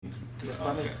Just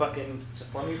let me fucking.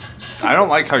 Just let me. I don't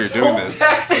like how you're doing Don't this.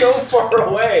 back so far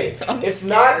away. It's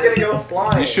not gonna go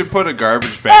flying. You should put a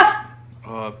garbage bag.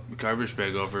 Garbage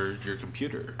bag over your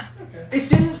computer. It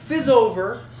didn't fizz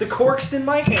over. The cork's in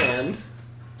my hand.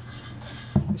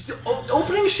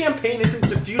 Opening champagne isn't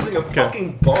diffusing a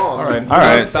fucking bomb. All right.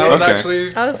 That was Okay.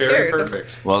 actually I was very scared.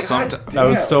 perfect. Well, That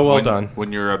was so well done.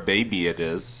 When you're a baby, it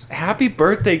is. Happy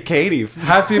birthday, Katie.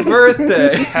 Happy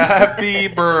birthday. Happy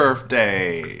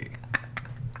birthday.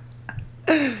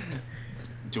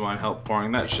 Do you want help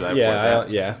pouring that? Should I pour that?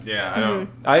 Yeah. Yeah, I don't.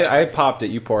 I popped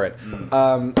it. You pour it.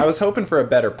 I was hoping for a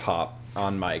better pop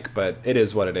on mic, but it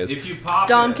is what it is. If you pop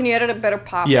Dom, it, can you edit a better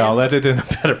pop? Yeah, in? I'll edit in a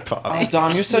better pop. Oh,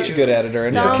 Dom, you're such a good editor.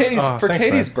 And Dom. for Katie's, Oh, thanks,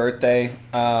 Katie's man. birthday,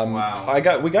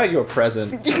 Wow. we got you a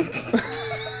present.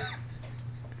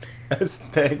 As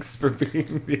thanks for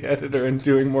being the editor and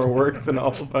doing more work than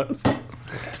all of us.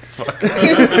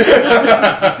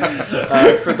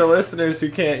 For the listeners who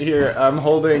can't hear, I'm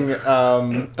holding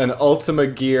an Ultima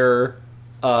Gear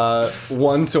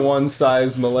 1-to-1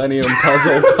 size Millennium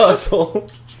puzzle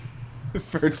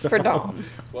For Dom.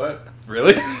 What?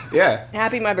 Really? Yeah.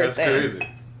 Happy my That's birthday.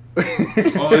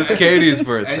 crazy. Oh, it's Katie's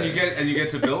birthday. And you get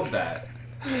to build that.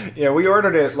 Yeah, we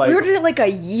ordered it We ordered it like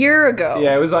a year ago.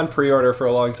 Yeah, it was on pre-order for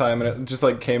a long time, and it just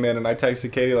like came in, and I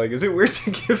texted Katie like, "Is it weird to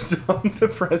give Dom the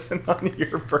present on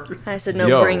your birthday?" I said, no,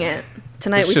 Yo, bring it.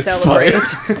 Tonight we this shit's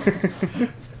celebrate.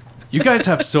 You guys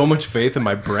have so much faith in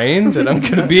my brain that I'm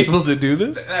gonna be able to do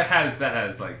this. That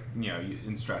has like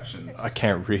instructions. I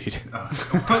can't read.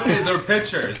 They're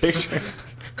pictures.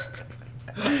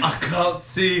 I can't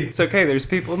see. It's okay. There's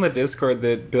people in the Discord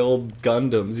that build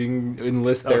Gundams. You can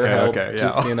enlist their Okay, help. okay, yeah.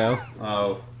 Just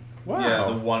Oh. Wow. Yeah,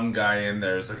 the one guy in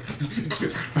there is like.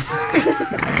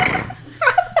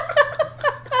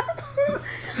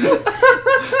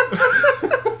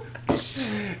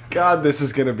 God, this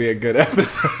is gonna be a good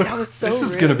episode. That was so This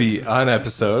is rude. gonna be an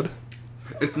episode.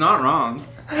 It's not wrong.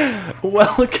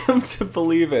 Welcome to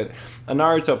Believe It, a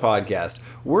Naruto podcast.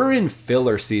 We're in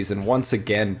filler season once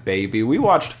again, baby. We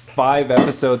watched 5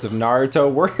 episodes of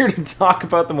Naruto. We're here to talk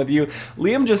about them with you.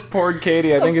 Liam just poured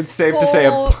Katie, I think it's safe to say,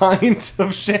 a full- pint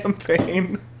of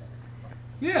champagne.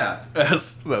 Yeah,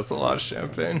 That's a lot of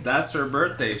champagne. that's her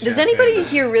birthday. Does anybody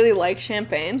here really like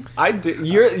champagne? I do.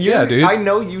 You're, Yeah, dude. I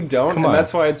know you don't, Come and on.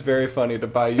 that's why it's very funny to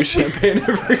buy you champagne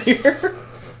every year.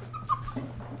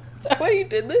 Is that why you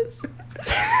did this?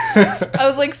 I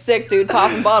was like, sick, dude,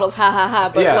 popping bottles, ha ha ha.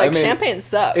 But Yeah, I like, mean, champagne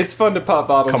sucks. It's fun to pop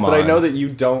bottles, Come but I on. know that you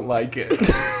don't like it.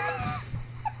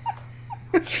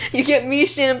 You get me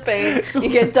champagne, you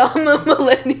get Dom a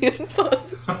Millennium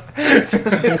puzzle.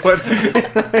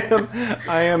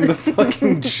 I am the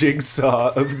fucking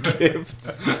jigsaw of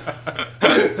gifts.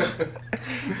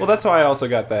 Well, that's why I also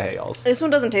got the Hales. This one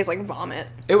doesn't taste like vomit.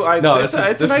 No, it's this a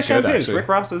is nice good, champagne. It's actually. Rick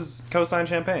Ross's co-signed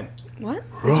champagne. What?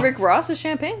 It's Rick Ross's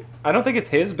champagne? I don't think it's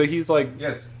his, but he's like,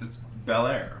 Yeah, it's Bel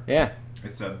Air. yeah.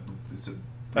 It's a.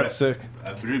 That's sick.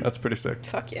 A brew. That's pretty sick.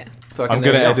 Fuck yeah. Fucking I'm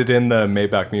there gonna you go. edit in the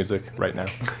Maybach music right now.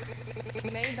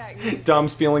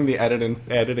 Dom's feeling the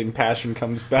editing passion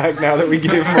comes back now that we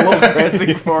gave him a little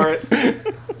pressing for it.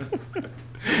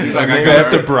 He's like, You're gonna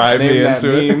have to bribe Name me that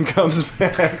into it. meme comes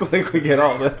back like we get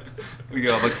all the. We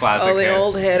get all the classic All the hits.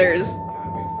 old hitters.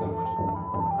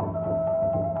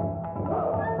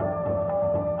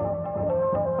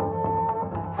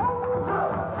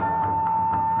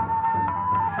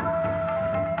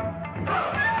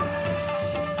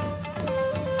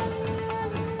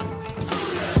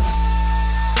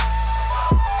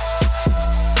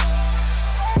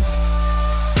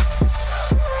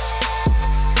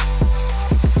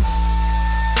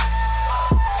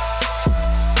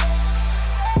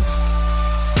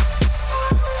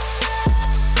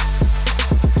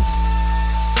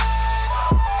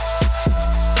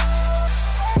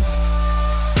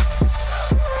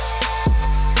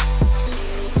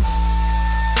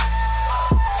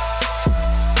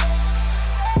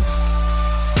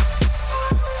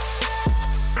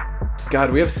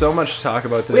 God, we have so much to talk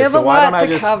about today. We have so a why lot don't I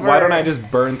to just cover. why don't I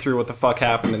just burn through what the fuck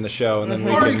happened in the show and then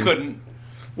we Or can. you couldn't.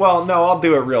 Well, no, I'll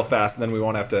do it real fast and then we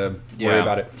won't have to worry Yeah.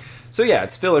 about it. So yeah,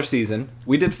 it's filler season.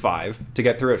 We did 5 to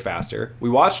get through it faster. We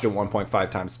watched it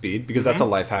 1.5 times speed because that's a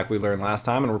life hack we learned last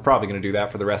time, and we're probably going to do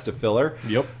that for the rest of filler.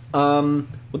 Yep.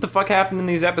 What the fuck happened in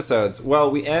these episodes? Well,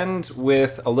 we end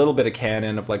with a little bit of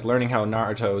canon of like learning how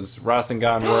Naruto's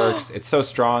Rasengan works. It's so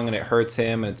strong and it hurts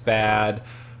him and it's bad.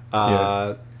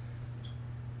 Yeah.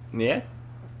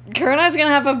 Kurenai's gonna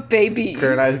have a baby.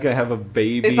 Kurenai's gonna have a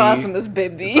baby. It's Awesome's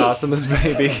baby. It's Awesome's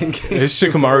baby. In case It's you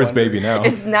were Shikamaru's wondering. baby now.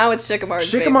 It's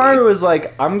Shikamaru's baby. Shikamaru is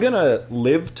like, I'm gonna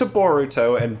live to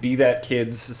Boruto and be that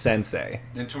kid's sensei.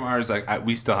 And tomorrow's like,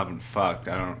 we still haven't fucked.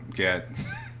 I don't get.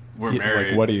 We're Yeah, married.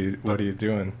 Like, what are you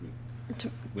doing?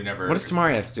 We never. What does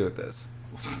Tamari have to do with this?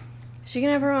 She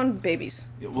can have her own babies.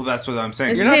 Well, that's what I'm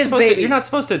saying. It's You're not his supposed to. baby. You're not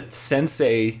supposed to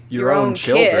sensei your Your own own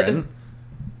children. kid.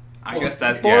 I guess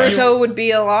that's Boruto would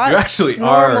be a lot You actually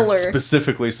are normaler.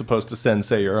 specifically supposed to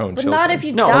sensei your own But children. not if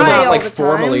you No, die but not all like the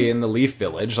formally time. in the Leaf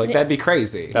Village. Like that'd be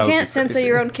crazy. That You would can't be sensei crazy.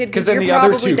 your own kid Because because then you're the other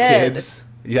probably two dead. kids.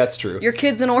 Yeah, that's true. Your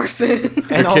kid's an orphan.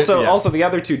 And also, yeah. also the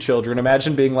other two children.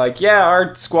 Imagine being like, "Yeah,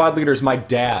 our squad leader's my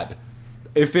dad.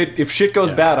 If shit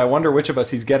goes bad, I wonder which of us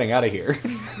he's getting out of here."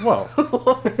 Well,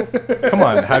 come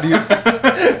on. How do you?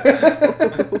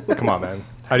 Come on, man.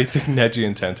 How do you think Neji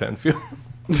and Tenten feel?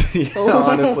 Yeah,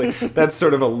 honestly, that's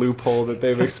sort of a loophole that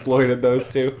they've exploited. Those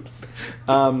two.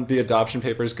 The adoption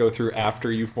papers go through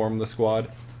after you form the squad.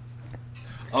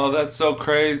 Oh, that's so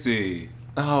crazy.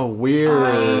 Oh, I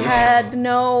weird. had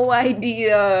no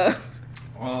idea.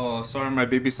 Oh, sorry, my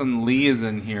baby son Lee is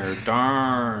in here.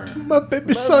 Darn. My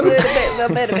baby The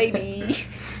better baby.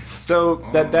 So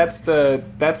that's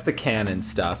the canon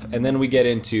stuff, and then we get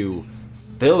into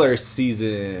filler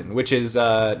season, which is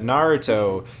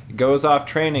Naruto goes off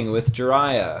training with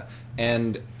Jiraiya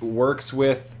and works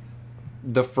with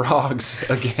the frogs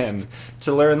again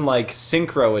to learn like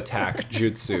synchro attack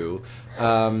jutsu,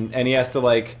 and he has to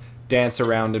like dance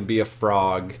around and be a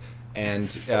frog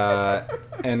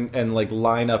and like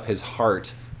line up his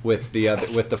heart with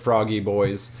the froggy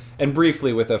boys and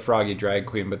briefly with a froggy drag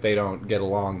queen, but they don't get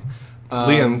along.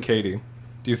 Liam, Katie,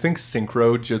 do you think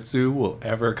synchro jutsu will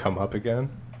ever come up again?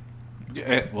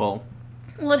 Yeah, well,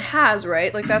 Well, it has,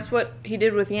 right? Like, that's what he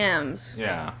did with Yams.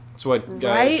 yeah. It's what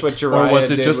Right? it's what Jiraiya Or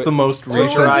was it did just with- the most Or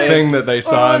was recent it- thing that they Or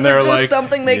saw was and it they're just like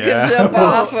something they yeah, could jump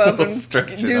off we'll of stretch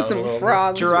and it do out a some little bit.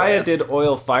 frogs Jiraiya with? did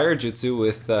oil fire jutsu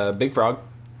with Big Frog.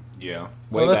 Yeah.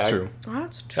 Way Well, that's back, true.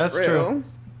 That's true. That's true.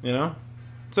 You know,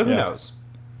 so who Yeah. knows?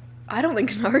 I don't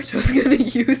think Naruto's gonna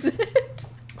use it.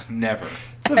 Never.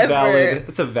 It's a Ever. valid.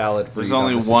 It's a valid. There's read on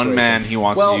only the one situation. man he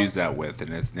wants Well, to use that with,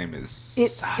 and his name is.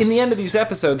 In the end of these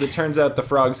episodes, it turns out the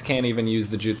frogs can't even use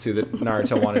the jutsu that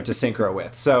Naruto wanted to synchro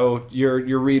with. So your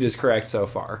read is correct so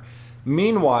far.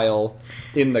 Meanwhile,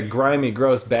 in the grimy,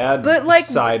 gross, bad But, like-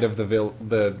 side of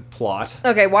the plot,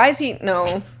 Okay, why is he...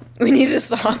 No. We need to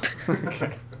stop.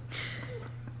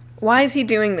 Why is he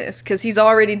doing this? Because he's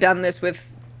already done this with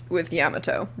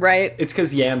Yamato, right? it's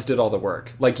because Yams did all the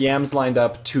work. Like Yams lined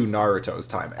up to Naruto's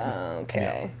timing.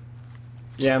 Okay.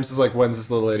 Yams is like, when's this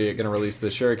little idiot gonna release the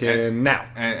shuriken? And- Now.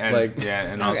 And like, yeah,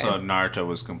 and also Okay. Naruto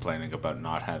was complaining about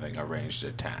not having a ranged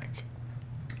attack,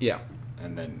 yeah.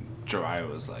 and then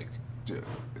Jiraiya was like,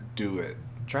 "Do it."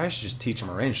 Try should just teach him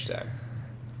a ranged attack.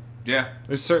 Yeah.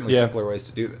 There's certainly Yeah. simpler ways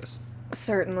to do this.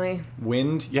 Certainly.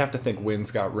 Wind, you have to think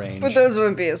wind's got range. But those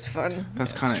wouldn't be as fun.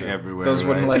 That's That's kind of true. everywhere. Those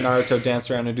wouldn't right? let Naruto dance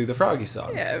around and do the froggy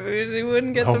song. Yeah, we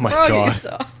wouldn't get Oh the my froggy God.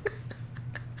 song.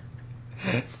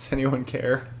 Does anyone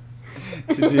care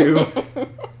to do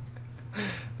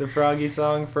the froggy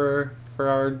song for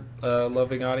our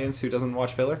loving audience who doesn't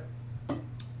watch filler?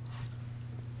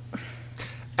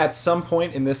 At some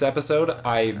point in this episode,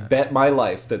 I bet my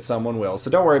life that someone will. So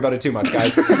don't worry about it too much,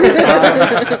 guys.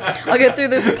 I'll get through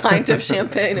this pint of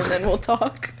champagne and then we'll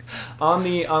talk. On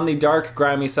the dark,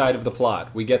 grimy side of the plot,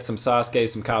 we get some Sasuke,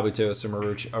 some Kabuto, some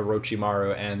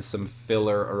Orochimaru, and some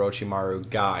filler Orochimaru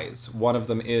guys. One of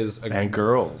them is and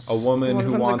girls. a woman One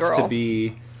of who them's a wants to girl.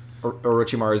 be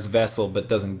Orochimaru's vessel but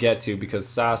doesn't get to because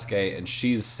Sasuke, and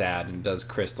she's sad and does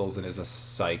crystals and is a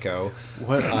psycho.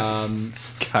 What?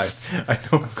 Guys, I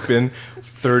know it's been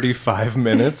 35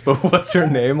 minutes, but what's her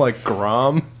name? Like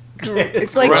Grom?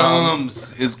 It's like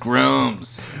Grums is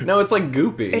Grums. No, it's like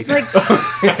Goopy. it's like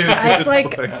it's like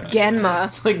Genma.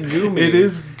 It's like Goomy. It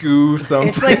is goo something.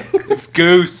 It's like It's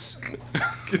Goose.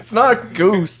 It's not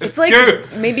goose. it's like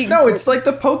Goose. maybe No, it's like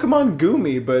the Pokemon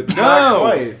Goomy, but No. not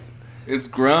quite. It's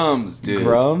Grums, dude.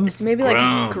 Grums? maybe like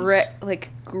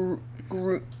Grums.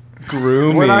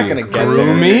 Groomy. We're not gonna get there.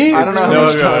 Groomy? I don't know how No,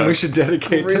 much no, time no. we should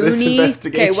dedicate to this Rooney.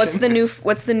 investigation. Okay,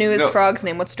 what's the newest No. frog's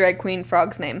name? What's drag queen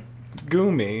frog's name?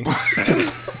 Goomy?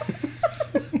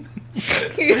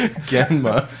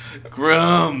 Genma.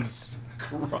 Grums.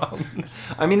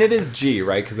 I mean, it is G,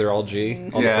 right? Because they're all G.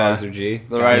 All the Yeah. frogs are G.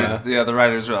 The writer, yeah, the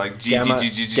writers were like G G Gamma- G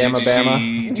G G Gamma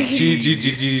Bama. G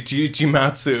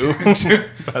Jimatsu.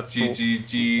 That's G G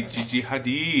G G G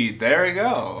Hadid. There we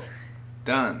go.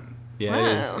 Done. Yeah,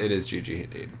 Wow. it is Gigi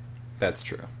Hadid. That's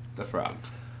true. The frog.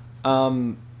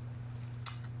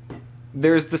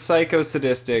 there's the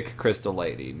psycho-sadistic crystal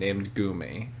lady named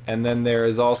Gumi. And then there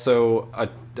is also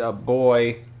a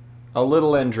boy, a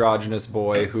little androgynous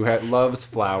boy who loves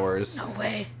flowers. No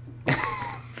way.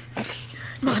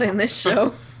 Not in this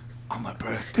show. On my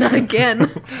birthday. Not again.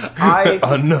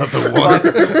 Another one.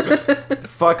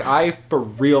 Fuck, I for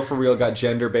real got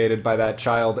gender baited by that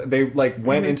child. They like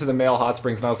went into the male hot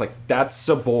springs and I was like, that's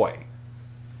a boy.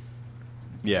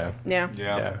 Yeah. Yeah.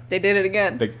 Yeah. They did it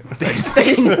again. They, They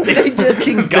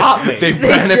just Got me. they They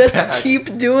ran it just back.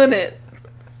 keep doing it.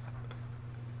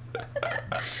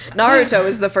 Naruto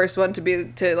is the first one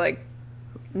to like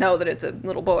know that it's a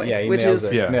little boy, Yeah, he which nails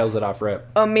is it. Yeah. Nails it off rip.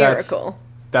 a miracle.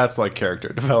 That's like character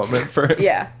development for him.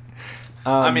 Yeah.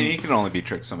 I mean, he can only be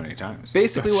tricked so many times.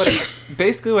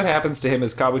 Basically what happens to him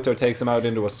is Kabuto takes him out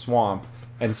into a swamp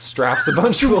and straps a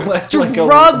bunch of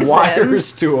Drugs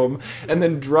wires to him and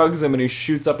then drugs him and he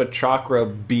shoots up a chakra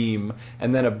beam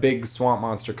and then a big swamp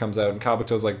monster comes out and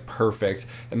Kabuto's like perfect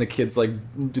and the kid's like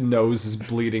nose is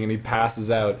bleeding and he passes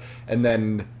out and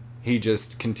then he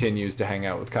just continues to hang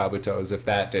out with Kabuto as if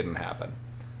that didn't happen.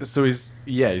 So he's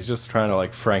just trying to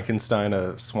like Frankenstein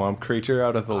a swamp creature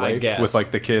out of the I lake guess. with like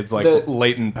the kid's like The-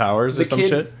 latent powers or The some kid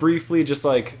shit. briefly just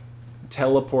like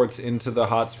teleports into the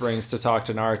hot springs to talk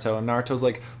to Naruto and Naruto's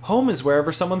like, home is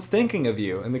wherever someone's thinking of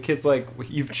you, and the kid's like,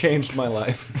 you've changed my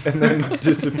life, and then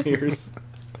disappears.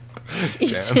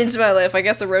 He's changed my life. I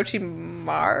guess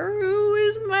Orochimaru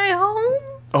is my home.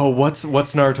 Oh, what's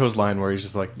Naruto's line where he's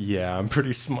just like, yeah, I'm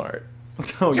pretty smart.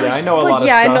 Oh yeah, I know a Like, lot of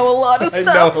yeah, stuff. I know a lot of I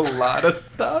stuff. know a lot of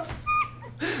stuff.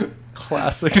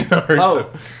 Classic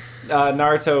Naruto.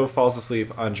 Naruto falls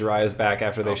asleep on Jiraiya's back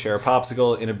after they share a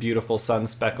popsicle in a beautiful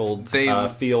sun-speckled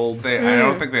field. I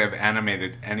don't think they have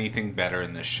animated anything better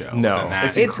in this show. No. than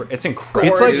that. It's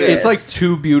incredible. It's like Gorgeous.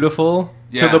 too beautiful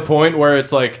Yeah. to the point where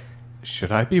it's like,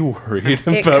 should I be worried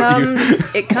It about you? comes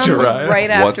Jiraiya? right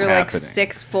What's after like happening?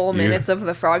 6 full You- minutes of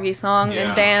the Froggy song Yeah.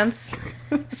 and dance.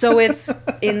 So it's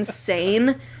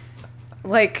insane.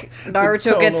 Like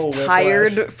Naruto gets tonal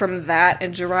tired whiplash. from that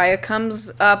and Jiraiya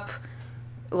comes up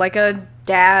like a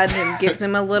dad and gives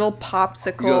him a little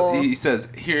popsicle. He says,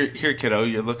 "Here, kiddo,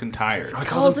 you're looking tired."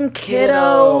 calls him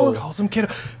kiddo. Calls him kiddo.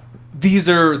 These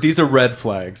are red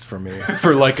flags for me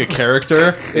for like a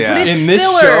character. Yeah. But it's in this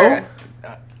filler.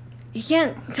 show. You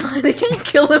can't. They can't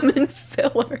kill him in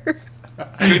filler.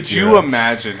 Could you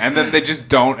imagine? And then they just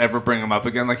don't ever bring him up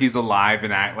again. Like he's alive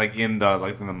and act like in the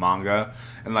manga,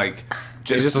 and like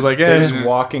just like, They eh. just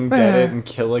Walking Dead it and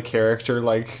kill a character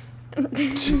like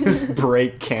just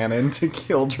break canon to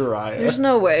kill Jiraiya. There's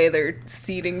no way they're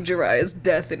seeding Jiraiya's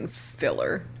death in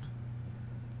filler.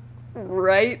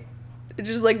 Right? It's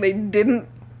just like they didn't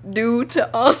do to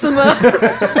Asuma.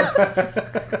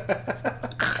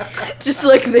 Just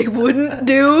like they wouldn't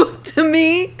do to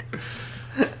me.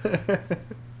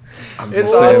 I'm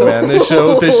It's just saying, awesome. man.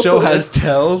 This show has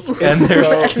tells and they're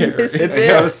so- scary. This is It's it.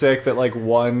 so sick that like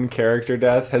one character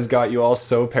death has got you all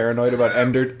so paranoid about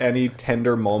any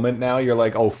tender moment now. You're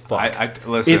like, oh fuck. I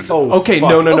listen. It's okay.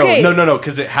 fuck. Okay. No,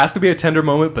 because it has to be a tender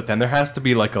moment, but then there has to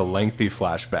be like a lengthy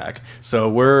flashback. So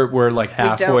we're like We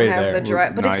halfway don't have there, the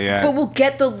drive, but not yet. but we'll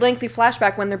get the lengthy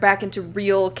flashback when they're back into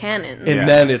real canon. and Yeah.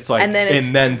 then it's like, And then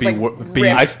it's, be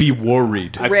like, I'd be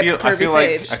worried. I Rip feel Kirby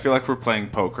like Sage. we're playing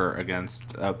poker against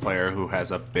a player who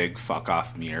has a big fuck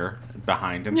off mirror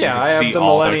behind him. Yeah, you I can have see the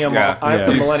all Millennium. I have Yeah.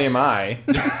 the Millennium Eye,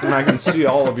 and I can see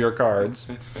all of your cards.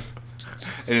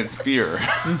 and it's fear.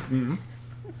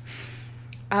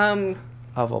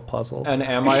 Of a puzzle. And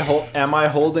am I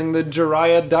holding the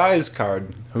Jiraiya dies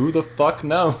card? Who the fuck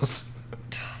knows?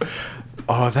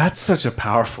 Oh, that's such a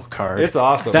powerful card. It's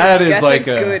awesome. That is That's like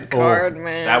a good card,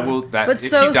 man. That But if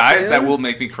so he dies, that soon? will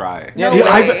make me cry. No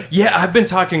Yeah, way. I've been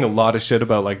talking a lot of shit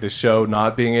about like the show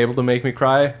not being able to make me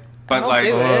cry. But I'll like,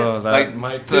 do it. Oh, that like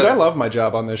might. Dude, I love my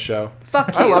job on this show.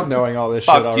 Fuck you. I love knowing all this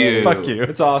Fuck shit already. you. Fuck you.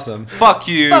 It's awesome. fuck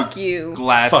you, Fuck you.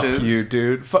 glasses, Fuck you,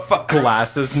 dude. Fuck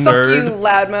glasses, Fuck nerd. you,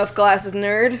 loudmouth glasses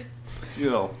nerd. you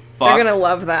little They're fuck. gonna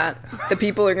love that. The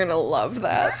people are gonna love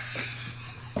that.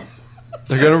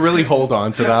 They're gonna really hold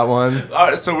on to that one.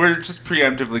 So we're just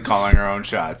preemptively calling our own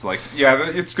shots. Like, yeah,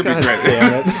 it's gonna be great.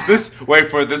 damn it.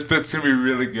 This bit's gonna be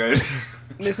really good.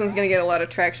 This one's gonna get a lot of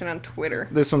traction on Twitter.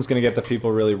 This one's gonna get the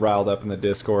people really riled up in the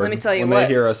Discord. Let me tell you when what. they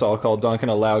hear us all call Duncan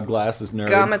a loud glasses nerd.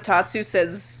 Gamatatsu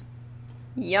says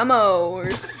Yummo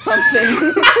or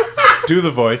something. Do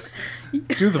the voice.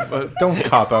 Do the. Don't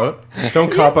cop out.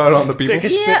 Don't cop out on the people. Take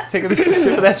a Yeah. sip. Take a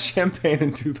sip of that champagne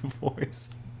and do the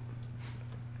voice.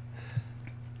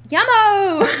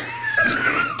 Yummo!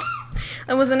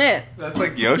 That wasn't it. That's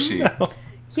like Yoshi.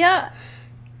 Yeah.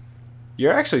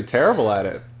 You're actually terrible at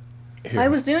it. I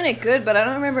was doing it good, but I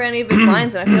don't remember any of his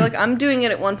lines, and I feel like I'm doing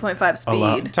it at 1.5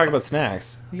 speed. Talk about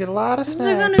snacks. You get a lot of Is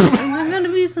there gonna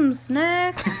be some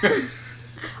snacks?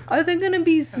 Are there gonna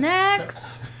be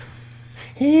snacks?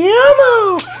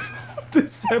 Yummo!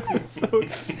 This episode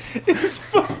is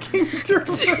fucking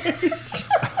deranged.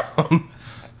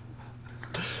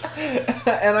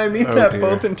 And I mean that dear.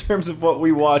 both in terms of what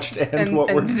we watched and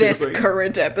what we're this doing.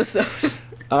 current episode.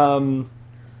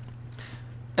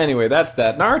 Anyway, that's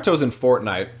that. Naruto's in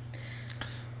Fortnite.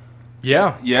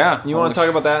 Yeah. Yeah. You want to talk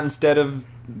about that instead of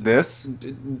this?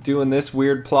 doing this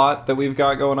weird plot that we've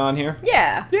got going on here?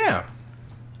 Yeah, Yeah.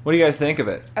 What do you guys think of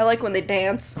it? I like when they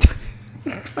dance.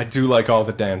 I do like all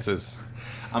the dances.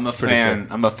 I'm a pretty fan.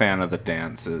 sick. I'm a fan of the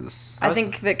dances. I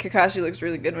think that Kakashi looks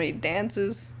really good when he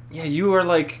dances. Yeah, you are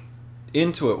like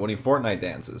into it when he Fortnite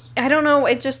dances. I don't know,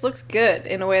 it just looks good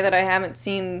in a way that I haven't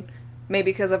seen,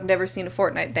 maybe because I've never seen a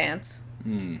Fortnite dance.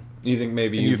 You think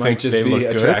maybe And you you might think just they be look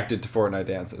good? attracted to Fortnite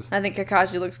dances? I think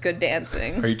Kakashi looks good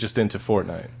dancing. Are you just into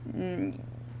Fortnite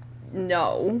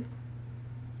No.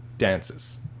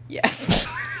 dances? Yes.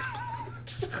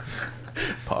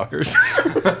 Poggers.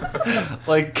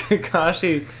 Like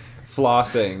Kakashi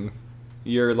flossing,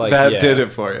 you're like That yeah. did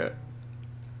it for you.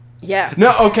 Yeah.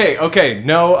 No, okay.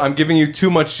 No, I'm giving you too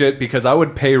much shit because I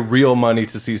would pay real money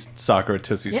to see Sakura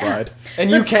Tootsie Yeah. Slide. And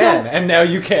you But can, so- and now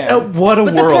you can. What a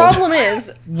But the world. problem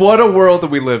is, What a world that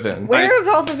we live in. where have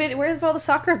all the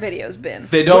soccer videos been?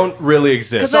 They don't really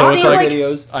exist. 'Cause So I've it's seen, like, like-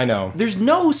 videos. I know. There's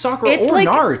no Sakura It's or like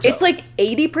Naruto. it's like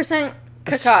 80%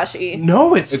 Kakashi.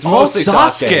 No, it's all mostly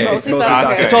Sasuke. Sasuke. Mostly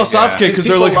Sasuke. It's all Sasuke Yeah. because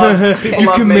they're People like, love- people you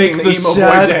love can making make the the emo boy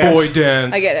sad dance. boy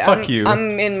dance. I get it. Fuck you.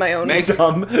 I'm in my own.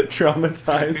 dumb,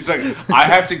 traumatized. He's like, I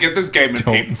have to get this game and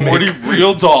pay Don't $40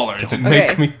 real dollars. And Make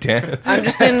Okay. me dance. I'm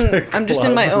just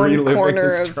in my club own reliving corner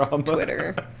his of trauma.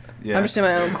 Twitter. yeah. I'm just in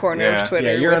my own corner Yeah. of Twitter.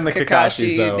 Yeah, you're with in the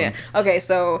Kakashi zone. Yeah. Okay,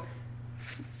 so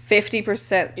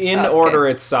 50% In Sasuke. order,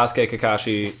 it's Sasuke,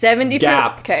 Kakashi, 70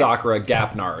 Gap, okay. Sakura,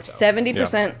 Gap, Naruto.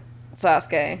 70%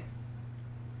 Sasuke.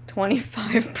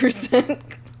 25%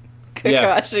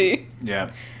 Yeah. Kakashi. yeah.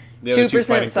 The other two 2%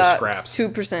 fighting for Sasuke. scraps.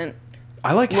 2%.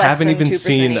 I like less haven't than even 2%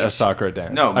 seen a each. Sakura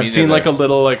dance. No, me I've seen neither. like a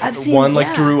little like I've seen- one like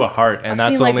yeah. drew a heart, and I've that's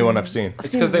seen, the like, only one I've seen. I've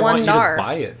It's seen because they one want you Nar. to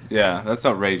buy it. Yeah, that's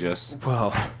outrageous.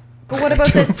 Well, But what about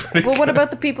the pretty but what good.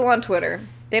 about the people on Twitter?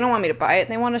 They don't want me to buy it.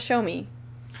 They want to show me.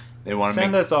 They want to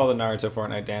Send make us all the Naruto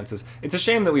Fortnite dances. It's a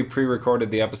shame that we pre-recorded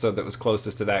the episode that was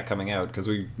closest to that coming out because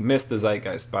we missed the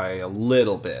zeitgeist by a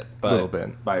little bit. But a little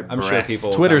bit. by I'm sure breath. people.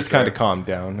 will Twitter's come kind of through. calmed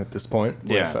down at this point.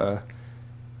 Yeah. With,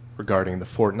 regarding the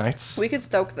Fortnites, We could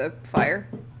stoke the fire.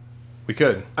 we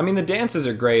could. I mean, the dances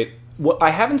are great. What,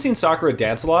 I haven't seen Sakura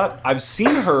dance a lot. I've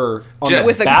seen her on Just- the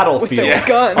With a- battlefield with a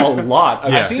gun. a lot.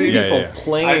 I've Yeah. seen Yeah, people yeah.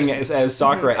 playing as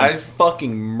Sakura and I've-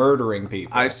 fucking murdering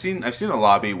people. I've seen a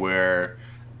lobby where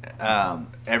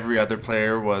every other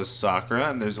player was Sakura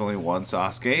and there's only one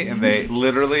Sasuke and they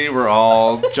literally were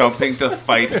all jumping to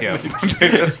fight him.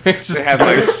 they had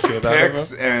like shit out of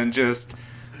picks and just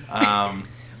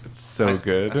It's so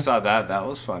good. I saw that. That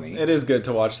was funny. It is good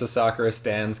to watch the Sakura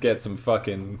stands get some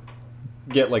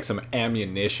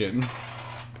ammunition.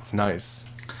 It's nice.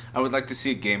 I would like to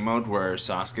see a game mode where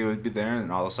Sasuke would be there and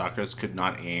all the Sakuras could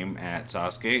not aim at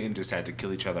Sasuke and just had to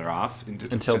kill each other off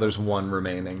Until there's one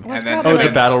remaining. Well, it's And then- probably Oh, it's a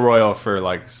like- battle royale for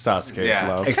like Sasuke's Yeah.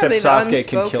 love Except probably the Sasuke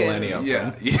can kill unspoken. any of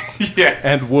them. Yeah, yeah,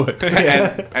 and wood.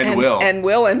 and will. And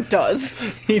will and does.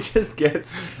 He just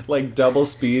gets like double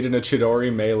speed in a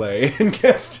Chidori melee and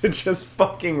gets to just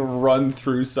fucking run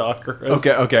through Sakura.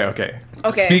 Okay. Okay.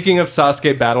 Speaking of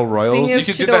Sasuke battle royals, Speaking You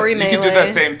could do Chidori that. You could do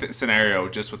melee. that same scenario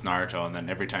just with Naruto, and then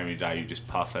every time you die, you just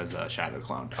puff as a shadow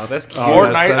clone. Oh, that's cute. Oh,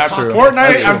 Fortnite, that's true. Fortnite,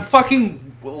 That's true. I'm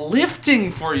fucking lifting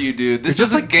for you, dude. This it's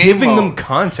just is a like game giving mode. them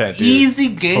content. Dude. Easy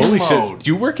game Holy mode. shit!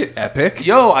 Do you work at Epic?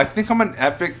 Yo, I think I'm an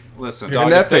epic. Listen, You're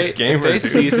Dog, an if they, epic gamer, if they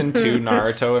dude. season 2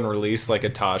 Naruto and release like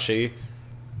Itachi,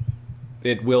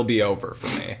 it will be over for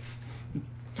me.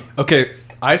 Okay,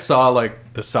 I saw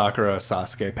like the Sakura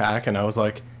Sasuke pack, and I was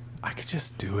like, I could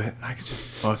just do it. I could just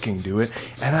fucking do it,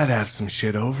 and I'd have some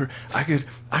shit over. I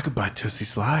could buy Tootsie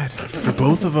Slide for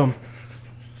both of them.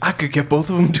 I could get both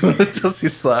of them doing the Tootsie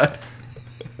Slide.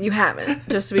 You haven't.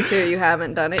 Just to be clear, you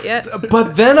haven't done it yet.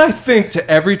 But then I think to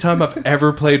every time I've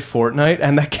ever played Fortnite,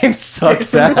 and that game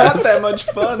sucks ass. Not that much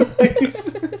fun.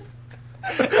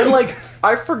 And like,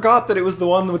 I forgot that it was the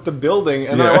one with the building,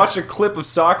 and then I Yeah. watched a clip of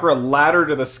Sakura ladder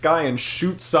to the sky and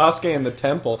shoot Sasuke in the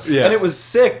temple. Yeah. And it was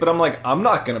sick, but I'm like, I'm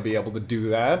not gonna be able to do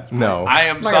that. No. I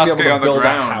am I'm not gonna be Sasuke able to on the build a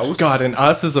ground. house. God, and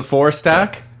us as a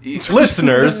 4-stack?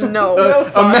 Listeners, No.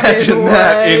 fucking imagine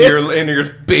that way. in your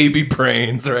baby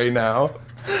brains right now.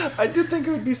 I did think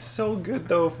it would be so good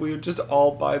though if we would just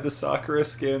all buy the Sakura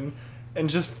skin and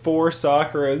just 4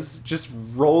 Sakuras just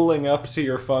rolling up to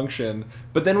your function.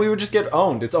 But then we would just get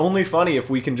owned. It's only funny if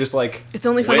we can just like It's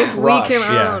only funny if we Rush. can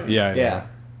Yeah, own. yeah.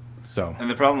 So And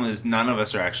the problem is none of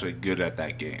us are actually good at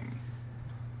that game.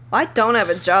 I don't have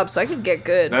a job, so I could get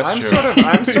good. That's I'm true.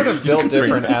 I'm sort of built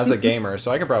different as a gamer, so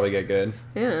I could probably get good.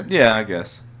 Yeah. Yeah, I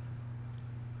guess.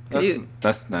 Could you-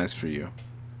 That's nice for you.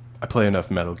 I play enough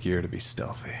Metal Gear to be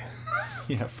stealthy.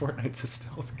 Yeah, Fortnite's a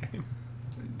stealth game.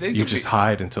 You just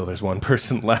hide until there's one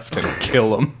person left and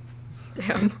kill them.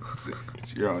 Damn.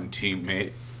 It's your own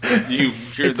teammate. You're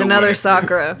It's the another winner.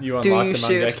 Sakura. You Do unlock you the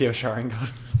shoot? Mangekyo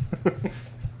Sharingan.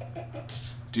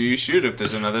 Do you shoot if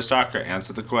there's another Sakura?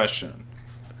 Answer the question.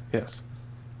 Yes.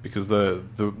 Because the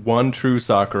one true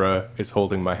Sakura is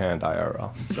holding my hand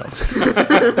IRL.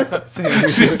 So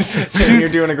Sam, you're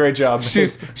doing a great job.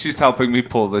 She's helping me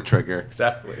pull the trigger.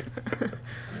 exactly.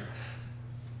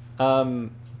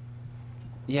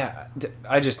 Yeah,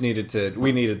 I just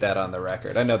we needed that on the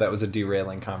record. I know that was a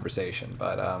derailing conversation,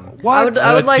 but What?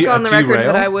 I would like on the record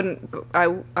T-rail?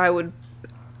 that I would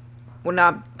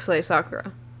not play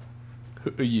Sakura.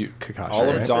 You Kakashi, all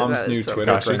of right? Dom's That is new probably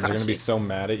Twitter Kakashi. friends are going to be so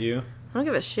mad at you. I don't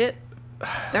give a shit.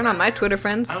 They're not my Twitter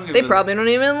friends. I don't give They a- probably don't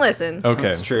even listen. Okay,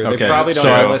 That's true. Okay. They probably don't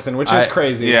so even listen, which is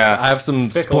crazy. Yeah. I have some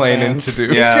Fickle splaining fans. to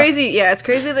do. Yeah. It's crazy. Yeah, it's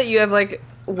crazy that you have like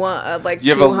You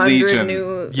have a 200 legion.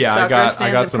 new Yeah, I Sakura got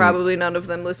stands, and some- probably none of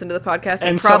them listen to the podcast,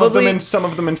 And probably some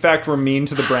of them, in fact, were mean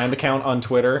to the brand account on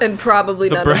Twitter. and probably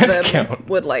The none of brand them account.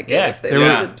 would like Yeah. it if they There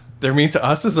Yeah. listened. They're mean to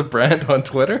us as a brand on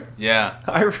Twitter. Yeah.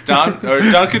 I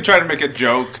Duncan tried to make a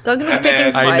joke. Duncan was and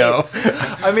picking then- I know. fights.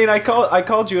 I mean, I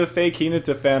called you a fake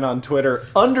Hinata fan on Twitter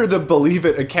under the Believe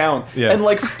It account, Yeah. and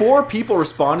like 4 people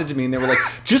responded to me, and they were like,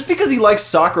 "Just because he likes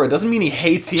Sakura doesn't mean he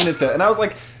hates Hinata." And I was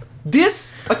like,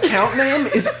 "This account name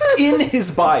is in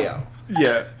his bio."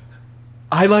 Yeah.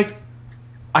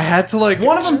 I had to like.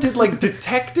 One of them did like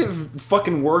detective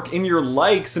fucking work in your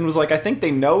likes, and was like, "I think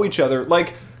they know each other."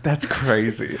 Like, That's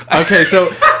crazy. Okay, so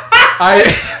I.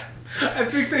 I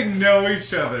think they know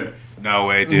each other. No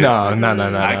way, dude. No.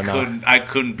 I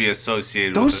couldn't be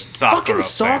associated with those the Sakura fucking fan.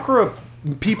 Sakura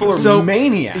people are So-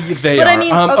 maniacs. They But are. I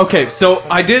mean, okay, so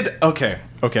I did. Okay.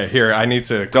 Here I need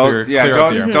to clear. clear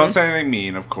up the air. Don't say anything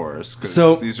mean, of course, because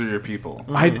So- these are your people.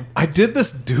 I did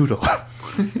this doodle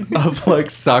of like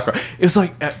Sakura. It was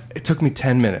like it took me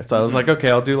 10 minutes. I was like,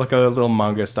 okay, I'll do like a little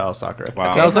manga style Sakura.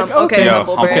 Wow. And I was like, Okay, okay,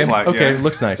 humble okay, brag. flag, okay, yeah.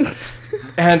 looks nice.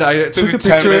 And I took you a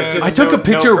 10 picture. minutes. I took a No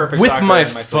picture perfect with Sakura my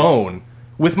in my soul. phone.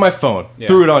 With my phone,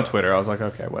 threw it on Twitter. I was like,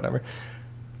 okay, whatever.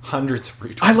 Hundreds of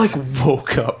retweets. I like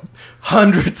woke up,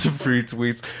 hundreds of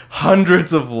retweets,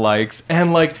 hundreds of likes,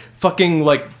 and like fucking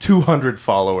like 200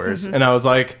 followers, and I was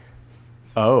like,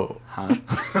 oh,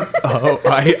 oh,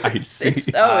 I see. It's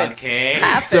Okay.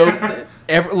 happened. So,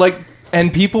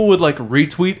 and people would like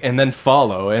retweet and then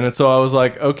follow, and so I was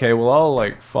like, okay, well, I'll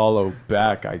like follow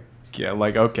back. I get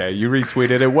like, okay, you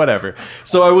retweeted it, whatever.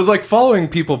 So I was like following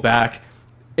people back,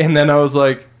 and then I was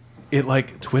like, it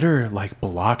like Twitter like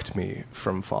blocked me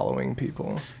from following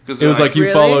people. 'Cause It was like, like you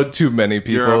Really? followed too many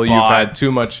You're a people. You've bot. had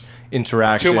too much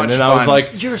interaction, Too much and I was fun.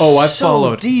 like, You're oh, I so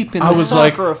followed deep in I the was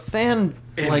like, Sakura fan.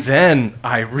 and Like, then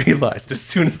I realized as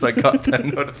soon as I got that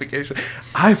notification,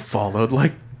 I followed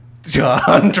like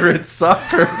 100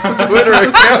 soccer Twitter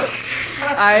accounts.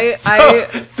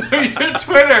 So your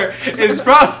Twitter is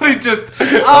probably just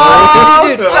Dude,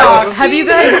 socks. have you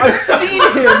guys? I've seen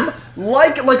him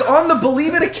like on the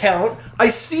Believe It account. I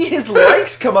see his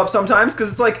likes come up sometimes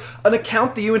because it's like an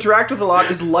account that you interact with a lot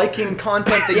is liking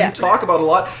content that Yeah. you talk about a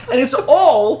lot, and it's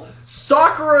all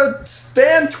Sakura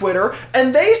fan Twitter,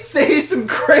 and they say some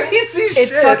crazy shit.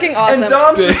 It's fucking awesome. And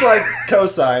Dom's just like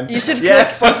cosign. You should Yeah,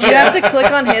 click. fuck You yeah. have to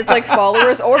click on his like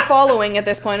followers or following at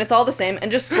this point. It's all the same,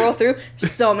 and just scroll through.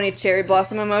 So many cherry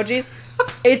blossom emojis.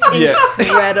 It's Yeah.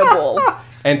 incredible.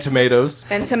 And tomatoes.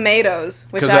 And tomatoes,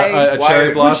 which Because I a cherry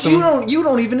Which blossom. you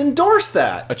don't even endorse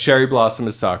that. A cherry blossom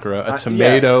is Sakura. A yeah.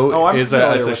 tomato Oh, I'm is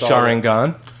familiar a with all that.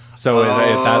 Sharingan. So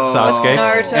that's What's Sasuke.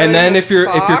 Naruto And is then a if you're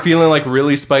fox. feeling like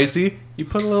really spicy, you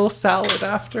put a little salad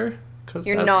after. Because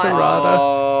You're that's not. Sarada.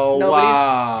 Oh, nobody's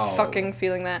wow. fucking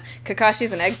feeling that.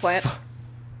 Kakashi's an eggplant.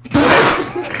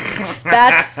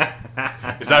 That's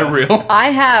Is that real? I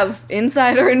have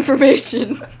insider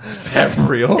information Is that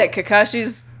real? that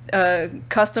Kakashi's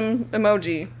custom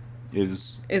emoji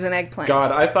Is is an eggplant.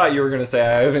 God, I thought you were gonna say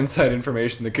I have inside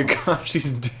information that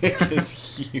Kakashi's dick is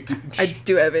huge. I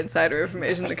do have insider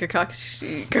information that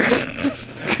Kakashi.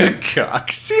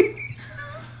 Kakashi.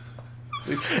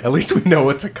 At least we know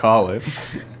what to call it.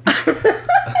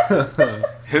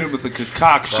 Hit him with a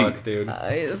Kakashi. Fuck, dude.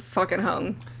 I fucking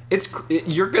hung.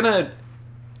 You're gonna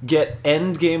get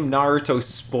endgame Naruto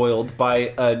spoiled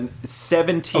by a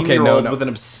 17-year-old with an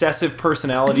obsessive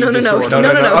personality disorder.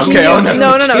 No. He, Okay, oh, no.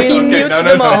 no. He Okay, mutes no,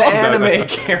 them no, all. no. An anime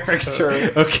character.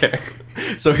 Okay.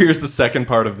 So here's the second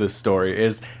part of this story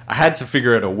is I had to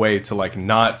figure out a way to like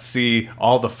not see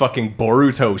all the fucking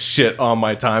Boruto shit on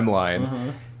my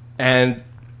timeline. And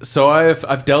so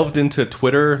I've delved into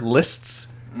Twitter lists.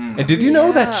 And did you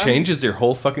know that changes your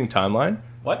whole fucking timeline?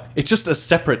 What? It's just a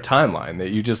separate timeline that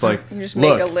you just like You just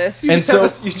look. make a list. You And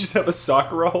just you just have a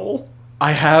Sakura hole?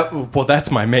 I have well that's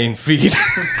my main feed.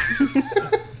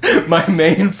 My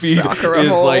main feed Sakura is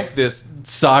hole. like this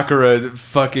Sakura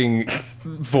fucking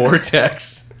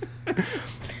vortex.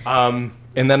 And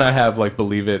then I have like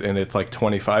Believe It, and it's like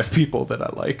 25 people that I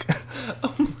like.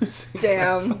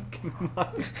 Damn.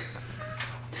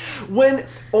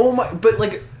 But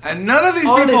like And none of these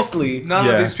honestly, people, none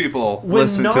Yeah. of these people when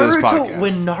listen to this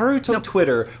podcast. Naruto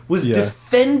Twitter was Yeah.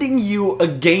 defending you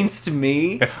against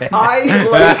me, I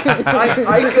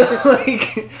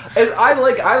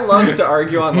love to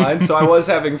argue online, so I was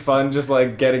having fun just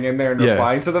like getting in there and Yeah.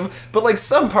 replying to them. But like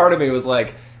some part of me was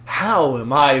like, how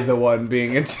am I the one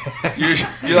being attacked?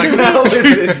 You're like, How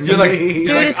is it you're like, me? Dude,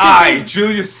 you're like, it's 'cause I,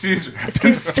 Julius Caesar, has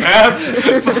been stabbed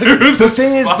through The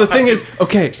thing is,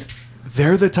 okay,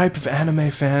 they're the type of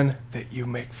anime fan that you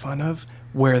make fun of,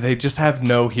 where they just have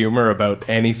no humor about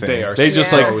anything. They are just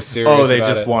so like, serious they about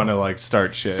just it. want to like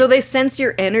start shit. So they sense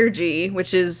your energy,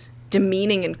 which is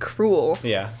demeaning and cruel.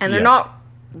 Yeah. And they're Yeah. not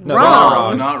No, wrong.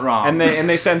 they're not wrong. Not wrong. And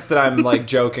they sense that I'm like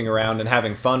joking around and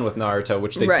having fun with Naruto,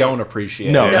 which they Right. don't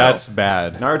appreciate. no, No. that's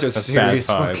bad. Naruto's That's serious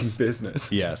bad fucking vibes.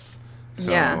 business. Yes.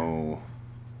 so, Yeah.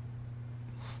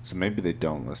 so maybe they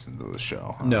don't listen to the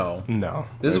show. Huh? No. No.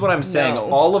 This is what I'm saying. No.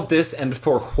 All of this and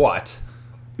for what?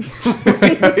 We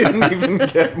didn't even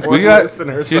get more We got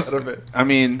listeners just- out of it. I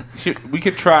mean, we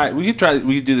could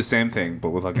do the same thing, but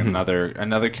with like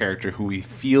another character who we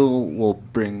feel will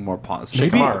bring more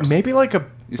positive. Maybe like a.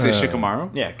 You say Shikamaru?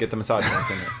 Yeah, get the misogynist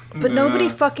in it. But nobody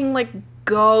fucking like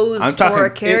goes I'm for talking- a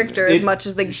character as it- much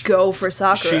as they go for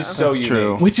Sakura. She's so That's unique.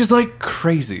 true. Which is like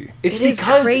crazy. It's It is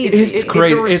because crazy. it's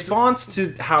great. a It's- response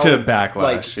to how to backlash,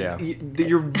 Like, yeah.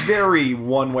 you're very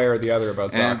one way or the other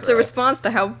about Sakura. It's a response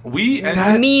to how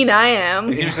And mean I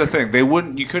am. here's the thing: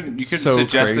 you couldn't So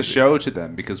suggest a crazy. show to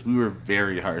them because we were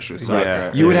very harsh with Sakura.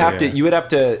 Yeah. You would Yeah, have yeah. to you would have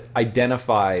to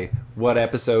identify what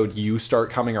episode you start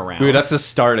coming around. We would have to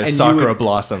start at And you Sakura would-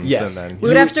 Blossoms, yes. and then We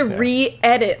would have to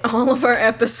re-edit all of our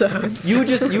episodes. You would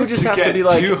just have to get be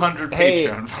like 200 hey,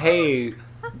 Patreon hey,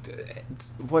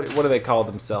 what do they call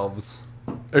themselves?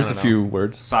 there's I a don't few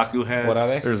words. Saku heads. What are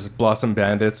they? There's Blossom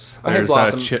Bandits. Oh, hey, There's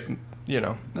Blossom. you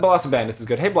know. Blossom Bandits is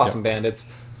good. Hey, Blossom Bandits.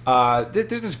 There's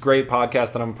this great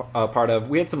podcast that I'm a part of.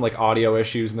 We had some like audio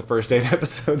issues in the first 8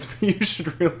 episodes, but you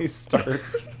should really start.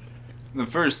 The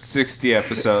first 60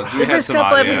 episodes, we the had first some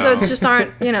couple audio. episodes just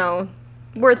aren't,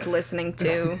 worth listening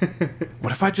to.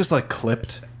 What if I just like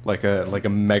clipped like a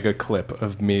mega clip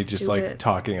of me just Do like it.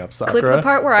 talking up Sakura? Clip the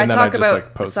part where I and then talk just, about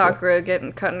like, post it? Sakura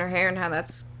cutting her hair and how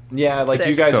that's Yeah, like you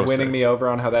Sick. guys So winning sick. me over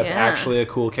on how that's Yeah. actually a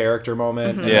cool character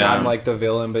moment, and then Yeah. I'm like the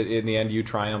villain, but in the end you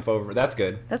triumph over. That's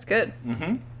good. good.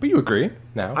 But you agree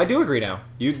now? I do agree now.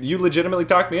 You legitimately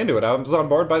talked me into it. I was on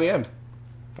board by the end.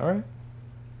 All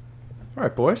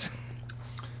right, boys.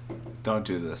 Don't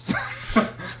do this.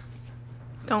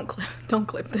 Don't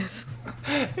clip this.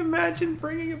 Imagine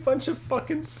bringing a bunch of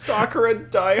fucking Sakura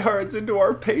diehards into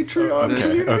our Patreon Okay,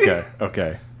 community.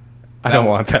 Okay. I don't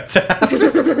want that to happen.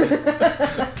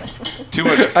 Too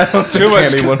much. I don't Too think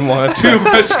much. anyone wants Too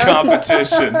much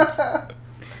competition.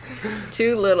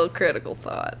 Too little critical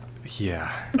thought.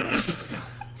 Yeah.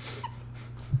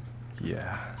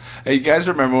 Yeah. Hey, you guys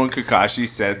remember when Kakashi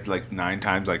said like 9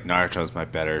 times like Naruto's my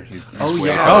better? He's Oh way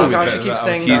yeah, better. Oh, gosh, yeah. he keeps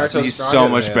saying He's Naruto's so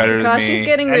stronger much than better him. than Gosh, me. he's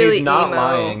getting And really he's not emo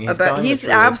lying. He's telling about. the He's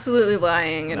truth. absolutely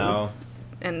lying, and No,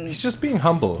 and He's just being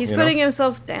humble. he's you putting know?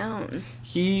 himself down.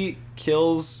 he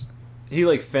kills. He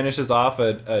like finishes off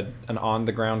an on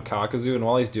the ground Kakuzu, and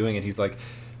while he's doing it, he's like,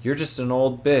 "You're just an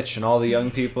old bitch," and all the young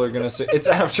people are gonna say.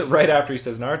 It's right after he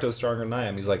says Naruto's stronger than I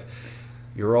am. He's like,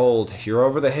 "You're old. You're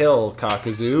over the hill,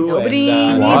 Kakuzu." Nobody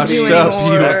and, needs Washed you up,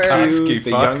 anymore. you the Katsuki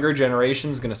fuck. younger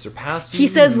generation's gonna surpass you. He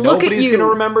says, "Look at Nobody's you." gonna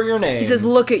remember your name. He says,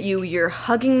 "Look at you. You're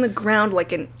hugging the ground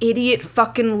like an idiot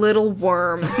fucking little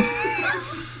worm."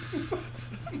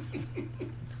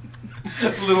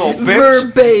 Little bitch.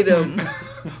 Verbatim.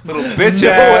 Little bitch no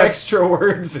ass. extra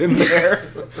words in there."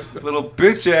 Little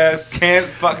bitch ass. Can't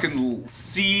fucking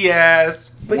see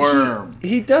ass worm.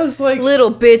 He does like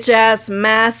Little bitch ass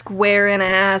mask wearing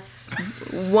ass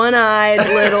one-eyed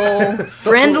little,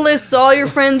 friendless, all your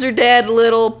friends are dead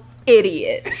little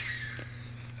idiot.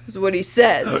 Is what he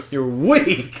says. You're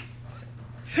weak.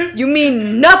 You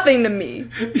mean nothing to me.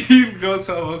 He goes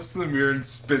out, looks in the mirror, and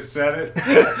spits at it.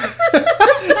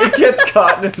 It gets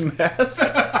caught in his mask.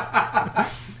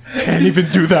 Can't even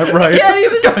do that right. Can't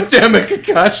even God damn it,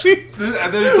 Kakashi.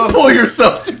 There's also, Pull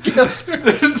yourself together.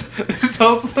 there's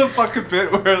also the fucking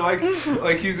bit where like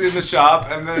he's in the shop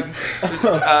and then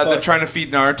They're trying to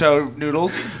feed Naruto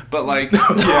noodles, but like,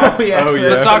 Oh, yeah. Oh, yeah.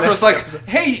 but Sakura's like,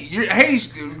 hey,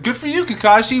 good for you,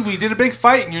 Kakashi. We did a big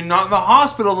fight, and you're not in the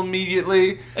hospital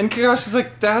immediately. And Kakashi's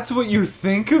like, that's what you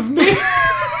think of me?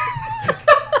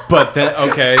 But then,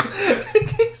 okay.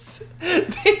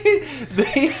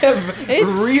 they have It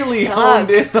really sucks.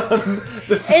 honed in on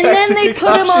the fact And then that they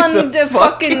put him Kakashi's on a the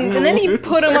fucking. And then he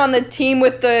put him loser. on the team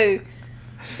with the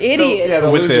idiots. yeah,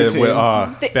 the With loser the team.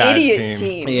 The bad idiot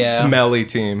team. Yeah. Smelly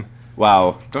team.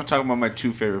 Wow, don't talk about my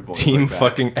two favorite boys. Team like that.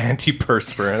 fucking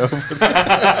antiperspirant over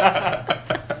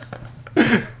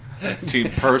there. Team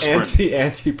Perspirant.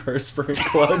 Antiperspirant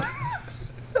club.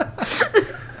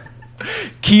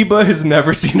 Kiba has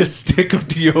never seen a stick of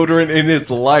deodorant in his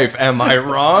life. Am I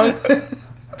wrong?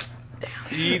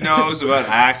 He knows about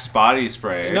Axe body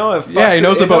spray. No, it fucks Yeah, he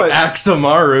knows with- about no,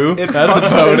 Axamaru. it That's fucks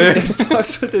about with it. his, it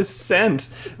fucks with his scent.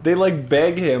 They like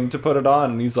beg him to put it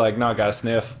on, and he's like, "No, gotta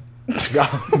sniff.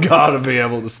 Gotta be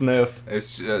able to sniff."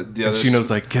 It's the And other.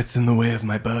 Shino's like, gets in the way of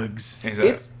my bugs. He's like,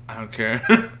 It's- I don't care.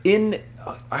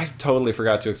 I totally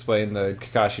forgot to explain the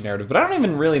Kakashi narrative, but I don't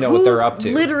even really know Who what they're up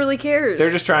to. literally cares?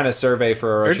 They're just trying to survey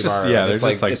for They're Orochimaru. just- yeah, and it's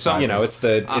they're just, like, it's, talking. you know, it's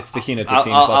the Hinata I'll,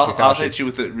 team I'll, plus I'll, Kakashi. I'll hit you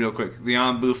with it real quick. The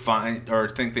Anbu find or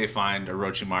think they find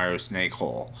Orochimaru's snake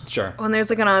hole. Sure. when there's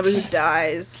like an Abu who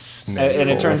dies. And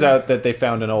it turns out that they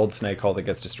found an old snake hole that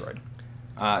gets destroyed.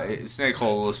 Snake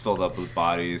hole was filled up with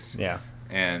bodies. Yeah.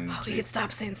 And We could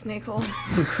stop saying snake hole.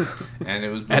 and it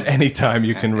was At any time,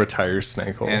 you can retire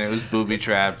Snake Hole. and it was booby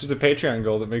trapped. Which is a Patreon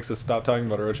goal that makes us stop talking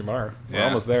about Orochimaru. We're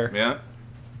almost there. Yeah.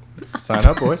 Sign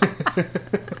up, boys.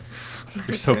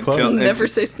 You're so close. Until- Never until-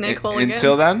 say snake hole again.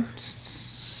 Until then,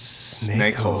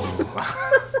 snake hole.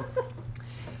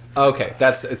 Okay,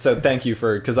 that's so. Thank you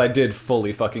for because I did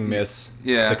fully fucking miss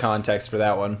Yeah. the context for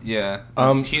that one. Yeah.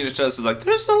 Hinata is like,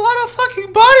 there's a lot of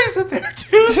fucking bodies in there,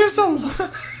 dude. There's a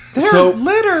lot. They're So-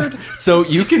 littered. So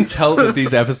you can tell that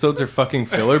these episodes are fucking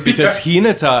filler because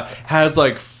Hinata has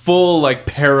like full like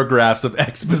paragraphs of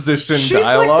exposition She's like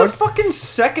dialogue. the fucking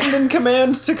second in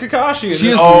command to Kakashi. in She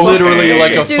this is whole literally okay.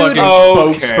 like a Dude. fucking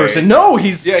Okay. spokesperson. No,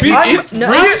 he's Yeah, he's No,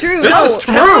 that's true. This No. is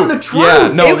true. Telling the truth.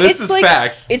 Yeah, no, It- this it's is like-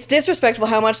 facts. It's disrespectful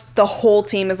how much the whole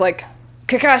team is like,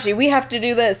 Kakashi, we have to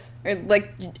do this. Or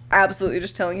like, absolutely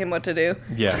just telling him what to do.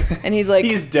 Yeah. And he's like,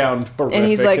 He's down horrific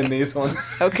he's like- in these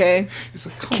ones. okay, He's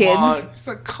like, come Kids. on. He's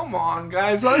like, come on,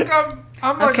 guys. Like,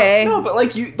 I'm like, okay. No, but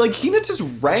like Hinata's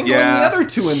wrangling Yeah. the other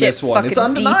two in Shit, this one. It's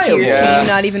fucking undeniable. D-tier Yeah. team,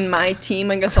 not even my team.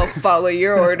 I guess I'll follow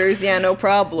your orders. Yeah, no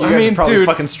problem. You guys mean, are probably dude,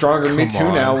 fucking stronger than me come too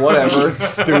on. now. Whatever. It's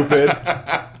stupid.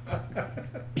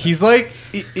 He's like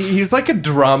he's like a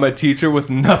drama teacher with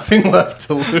nothing left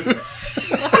to lose.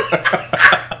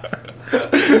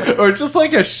 Or just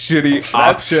like a shitty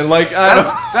option. Like I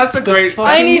don't, that's a great.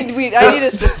 I need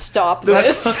us to stop The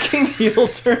this. fucking heel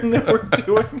turn that we're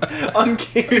doing on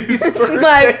Katie's It's birthday.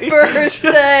 my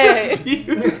birthday.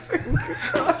 Just abusing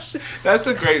Kakashi. That's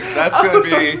a great. That's gonna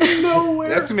be. Nowhere.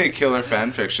 That's gonna be a killer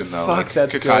fan fiction though. Fuck, like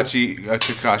that's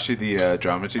Kakashi, the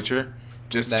drama teacher.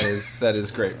 Just That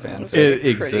is great fan. it Pretty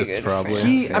exists good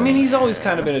probably. fan. He's always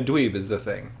kind of been a dweeb is the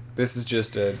thing. This is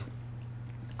just a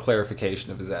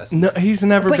clarification of his essence. No, he's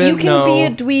never But been you can be a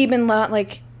no. dweeb and not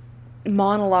like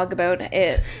monologue about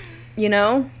it. You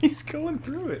know, He's going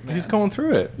through it, man. He's going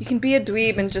through it. you can be a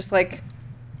dweeb and just like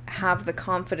have the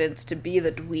confidence to be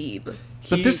the dweeb.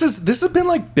 But this has been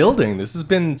like building. This has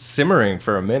been simmering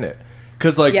for a minute.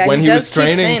 Cuz like Yeah, when he he does was keep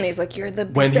saying training he's like you're the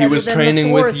when he better was than the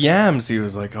training with fourth." Yams, he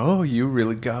was like, "Oh, you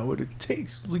really got what it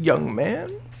takes, young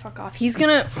man." Fuck off. He's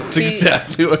gonna. That's be-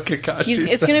 exactly what Kakashi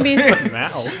It's said. gonna be Now.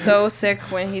 so sick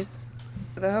when he's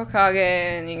the Hokage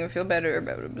and he can feel better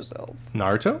about himself.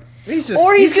 Naruto? He's just,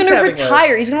 Or he's just gonna having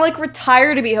retire. He's gonna like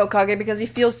retire to be Hokage because he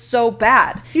feels so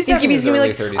bad. He's having his gonna be early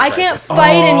like, 30s I can't crisis.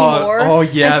 fight Oh, anymore. oh,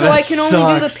 yeah, and so that I can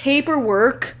only do the sucks.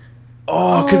 paperwork.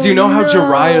 Oh, because you know how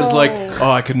Jiraiya's like, no.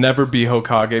 "Oh, I could never be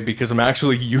Hokage because I'm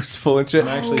actually useful and shit."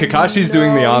 actually- Kakashi's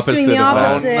doing the No, opposite he's doing the of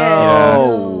opposite. that.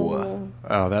 no.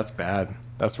 Oh, that's bad.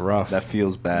 That's rough. That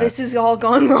feels bad. This has all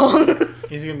gone wrong.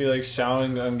 He's gonna be like,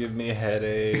 Sharingan give me a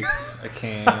headache. I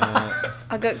can't.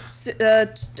 I got what's her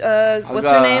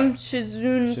got- name?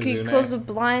 Shizune Shizune. because of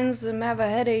blinds. I have a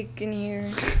headache in here.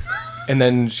 And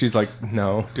then she's like,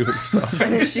 no, do it yourself.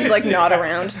 And then she's like not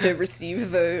around to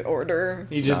receive the order.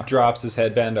 He just drops his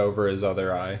headband over his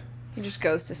other eye. He just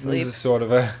goes to sleep. This is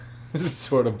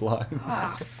sort of blinds.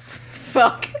 Ah,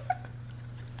 fuck.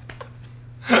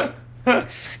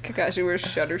 Kakashi wears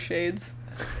shutter shades.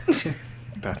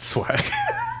 That's swag.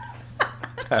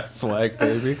 That's swag,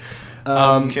 baby.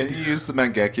 Can you use the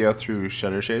Mangekyo through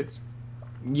shutter shades?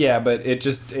 Yeah, but it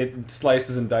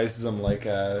slices and dices them like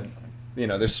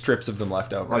there's strips of them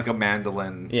left over. Like a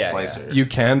mandolin Yeah, slicer. You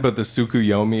can, but the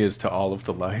Tsukuyomi is to all of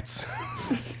the lights.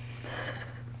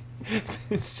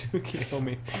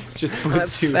 Tsukuyomi just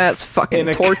puts you That's fucking in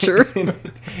a torture.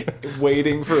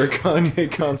 waiting for a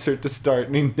Kanye concert to start,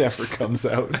 and he never comes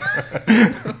out.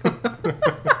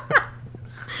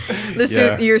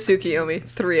 Yeah. Your Tsukiyomi,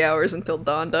 3 hours until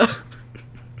Donda.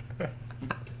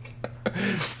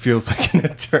 Feels like an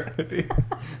eternity.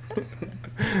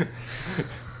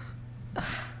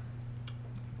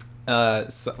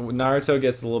 So Naruto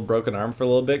gets a little broken arm for a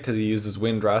little bit because he uses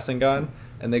Wind Rasengan,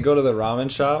 and they go to the ramen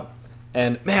shop,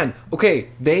 and man, okay,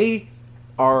 they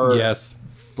are Yes.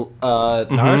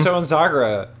 Naruto and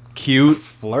Sakura Cute,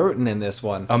 flirting in this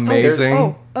one.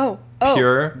 amazing, Oh.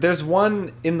 pure. There's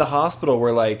one in the hospital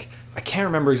where like I can't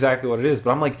remember exactly what it is,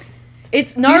 but I'm like,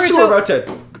 It's these two are Naruto. about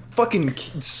to fucking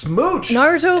smooch.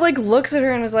 Naruto like looks at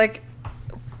her and is like,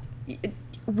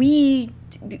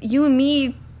 you and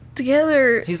me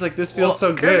together. He's like, this feels so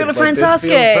you're good. gonna Like, find this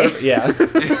feels Sasuke. perfect.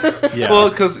 Yeah. Yeah. Well,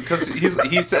 because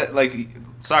he said like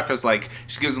Sakura's like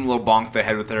she gives him a little bonk to the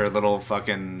head with her little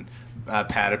fucking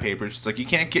pad of paper. She's like, you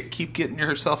can't keep getting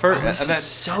yourself hurt. Oh, this is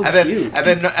so and then, cute. And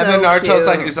then It's and then so Naruto's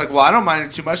like, cute. he's like, well, I don't mind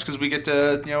it too much because we get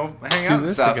to hang out and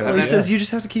this stuff. together. And He then, says, you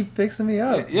just have to keep fixing me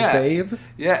up, Yeah. babe.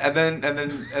 yeah,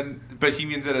 but he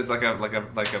means it as like a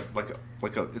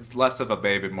it's less of a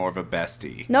babe and more of a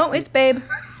bestie. No, it's babe.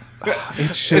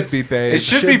 It should be, babe. It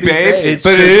should be babe, It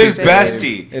but should it be is babe.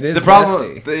 bestie. It is the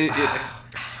problem. bestie.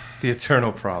 The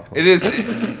eternal problem. It is.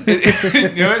 You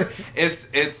know what?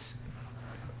 It's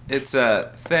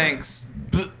thanks,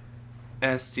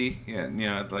 bestie.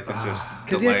 Yeah, like it's just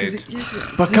delayed.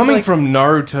 But coming from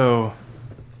Naruto,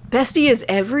 Bestie is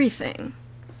everything.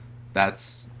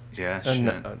 That's shit.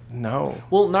 no.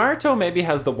 Well, Naruto maybe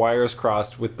has the wires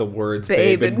crossed with the words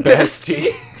Babe babe, and and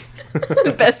bestie.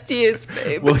 Bestie is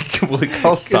babe. Will he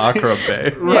call Sakura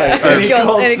babe? Right. Yeah, and he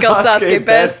calls Sasuke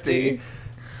bestie.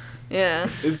 Yeah.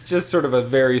 It's just sort of a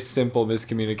very simple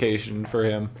miscommunication for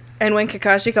him. And when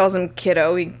Kakashi calls him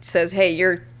kiddo, he says, "Hey,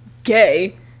 you're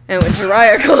gay." And when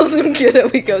Jiraiya calls him kiddo,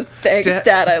 he goes, "Thanks,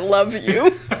 Dad, I love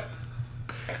you."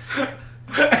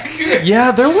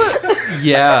 Yeah, there were.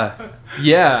 Yeah,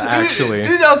 actually.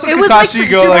 Didn't also It was like Kakashi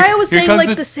go Jiraiya like, was here saying comes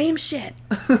like the same shit.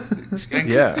 and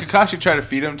Yeah. Kakashi tried to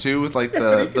feed him too with like You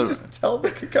can the just tell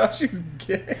that Kakashi's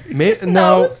gay.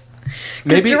 No, Because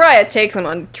maybe Jiraiya takes him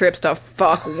on trips to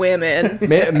fuck women.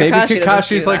 maybe Kakashi doesn't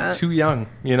Kakashi's do like that. too young.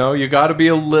 You got to be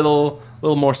a little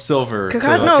more silver.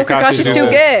 No, Kakashi's too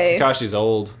old. gay. Kakashi's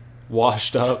old,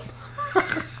 washed up.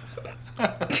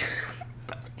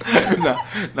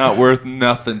 not worth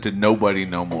nothing to nobody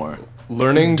no more.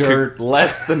 Learning Dirt,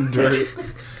 less than dirt.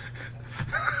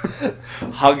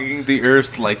 Hugging the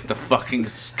earth like the fucking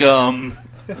scum.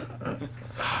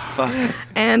 Fuck.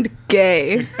 And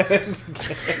gay.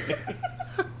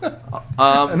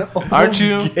 Aren't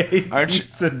you? Gay Aren't you?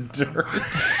 piece of dirt.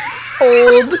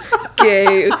 Old,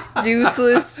 gay,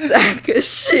 useless sack of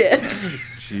shit.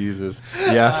 Jesus.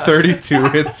 Yeah, 32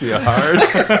 hits you hard.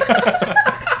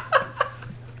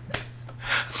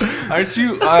 Aren't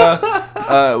you?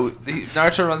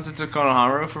 Naruto runs into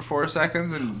Konohamaru for 4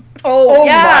 seconds and Oh, Oh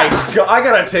yeah. my god, I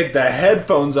gotta take the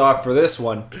headphones off for this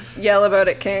one. Yell about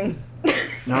it, King.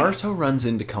 Naruto runs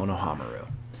into Konohamaru.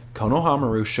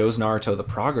 Konohamaru shows Naruto the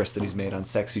progress that he's made on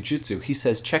Sexy Jutsu. He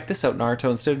says, check this out, Naruto,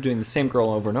 instead of doing the same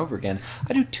girl over and over again,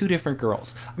 I do 2 different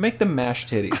girls. I make them mash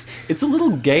titties. It's a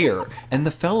little gayer, and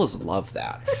the fellas love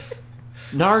that.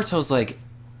 Naruto's like,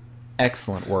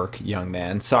 excellent work, young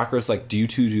man. Sakura's like, do you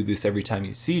two do this every time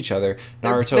you see each other?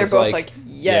 Naruto's they're both like,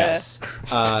 yeah.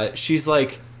 yes. She's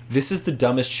like, this is the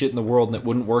dumbest shit in the world and it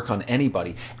wouldn't work on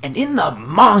anybody. And in the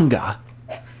manga,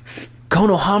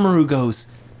 Konohamaru goes,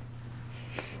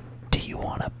 do you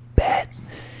want to bet?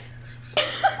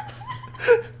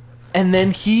 And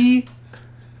then he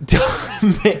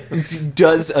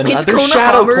does another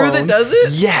shadow Konohamaru clone. that does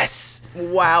it? Yes.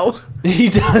 Wow.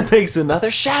 He makes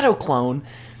another shadow clone,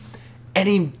 and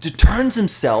he turns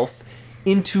himself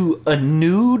into a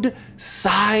nude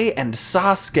Sai and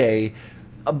Sasuke,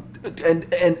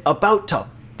 and about to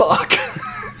fuck.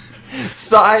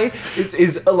 Sai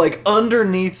is like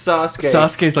underneath Sasuke.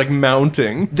 Sasuke's like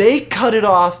mounting. They cut it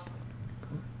off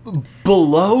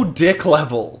below dick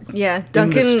level. Yeah, in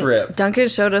the strip. Duncan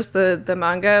showed us the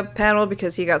manga panel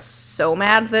because he got so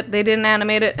mad that they didn't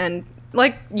animate it, and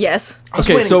like, yes, I was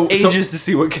Okay, waiting so- ages to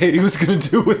see what Katie was gonna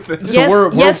do with this. So yes,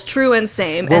 we're- yes, true and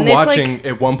same. We're And it's watching like,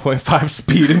 at 1.5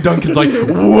 speed, and Duncan's like,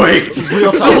 "Wait,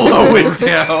 slow it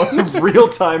down." Real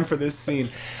time for this scene,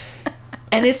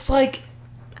 and it's like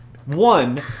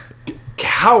one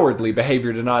cowardly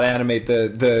behavior to not animate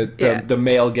the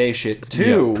male gay shit.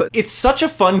 Two, Yeah. it's such a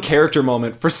fun character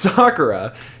moment for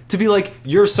Sakura to be like,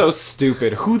 "You're so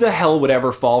stupid. Who the hell would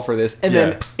ever fall for this?" And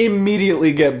then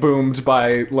immediately get boomed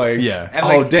by like, Yeah. And,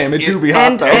 "Oh like, damn, it do it- be hot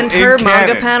and though." and in her manga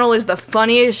canon. panel is the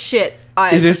funniest shit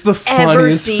I've It is the ever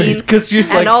funniest seen, face, 'cause she's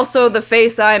and like- also the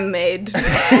face I made.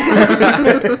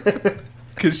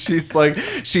 Because she's like,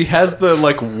 she has the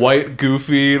like white,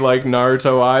 goofy, like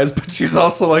Naruto eyes, but she's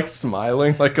also like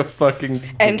smiling like a fucking.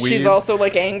 And she's dweeb. also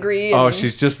like angry. Oh, and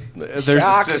she's just there's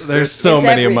shocked. there's so It's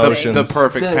many everything. emotions. The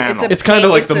perfect The- panel. it's It's kind of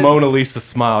like It's the a- Mona Lisa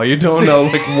smile. You don't know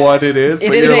like what it is, It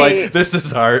but is you're a- like, this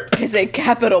is art. It is a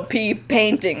capital P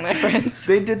painting, my friends.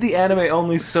 They did the anime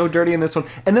only so dirty in this one.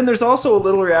 And then there's also a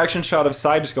little reaction shot of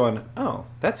Sai just going, "Oh,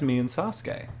 that's me and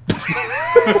Sasuke."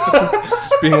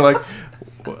 Just being like,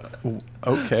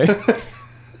 okay.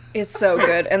 It's so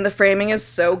good, and the framing is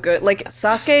so good. Like,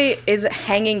 Sasuke is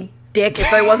hanging dick if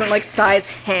there wasn't like Sai's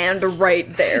hand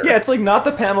right there. Yeah, it's like not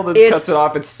the panel that It's cuts it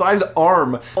off. It's Sai's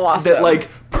arm awesome. that like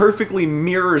perfectly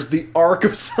mirrors the arc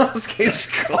of Sasuke's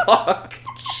cock.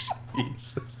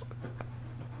 Jesus.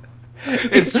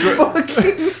 It's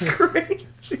fucking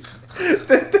crazy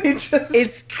that they just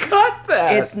It's- cut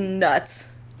that. It's nuts.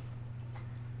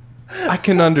 I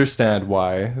can understand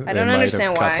why. I don't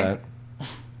understand why. That.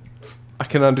 I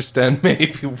can understand maybe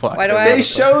why. Why do I They have-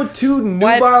 show two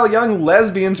nubile young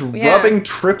lesbians Yeah. rubbing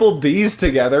triple D's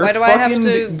together. Why do I have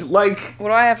Fucking, to- like? What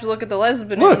do I have to look at the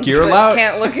lesbian? Look, you're but allowed-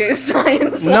 Can't look at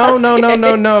science.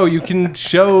 No. You can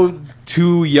show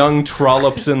two young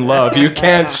trollops in love. You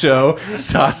can't show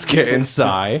Sasuke and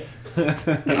Sai.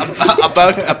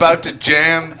 about to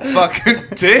jam fucking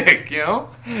dick, you know?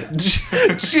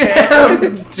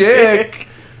 Jam dick.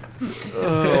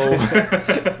 Oh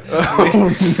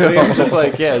I'm just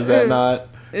like, yeah, is that not?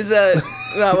 Is that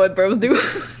not what bros do?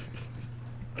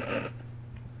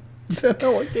 Is that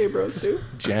not what gay bros do?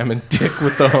 Jamming dick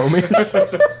with the homies.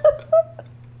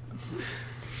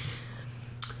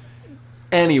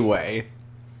 Anyway,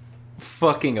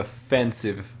 fucking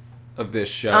offensive of this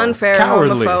show. Unfair,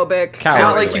 Cowardly. homophobic. It's not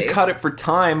Cowardly. like you cut it for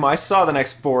time. I saw the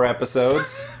next 4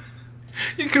 episodes.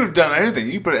 You could have done anything.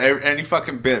 You put any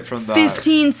fucking bit from the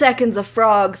 15 seconds of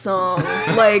frog song.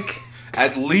 Like,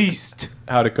 at least.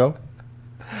 How'd it go?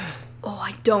 oh,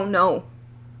 I don't know.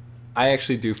 I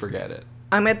actually do forget it.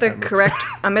 I'm at the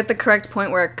correct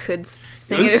point where I could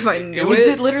sing it if I knew was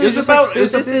it. literally It was about-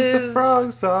 this this is the is- frog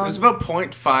It song. was about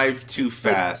 0.5 too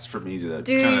fast for me to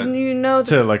Do kind you know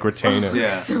To the like retain it.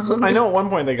 Yeah. I know at one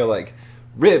point they go like,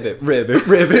 ribbit, ribbit,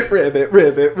 ribbit, ribbit,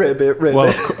 ribbit, ribbit, ribbit.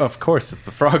 Well, of course, it's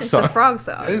the frog It's song. the frog It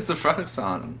song. is the frog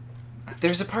song.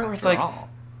 There's a part where it's After like, all.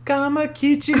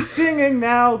 Kamakichi singing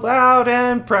now loud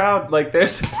and proud. Like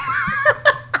there's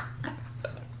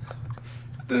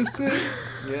This is.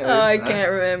 Yeah, Oh, I it's- can't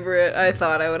remember it. I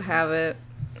thought I would have it.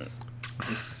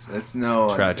 It's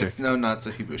no. Tragic. It's no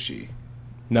Natsuhiboshi.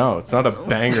 No, it's not a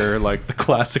banger like the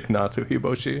classic Natsu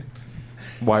Hiboshi.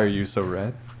 Why are you so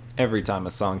red? every time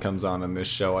a song comes on in this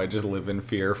show, I just live in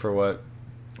fear for what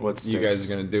What's you guys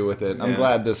are gonna do with it. I'm Yeah.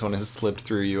 glad this one has slipped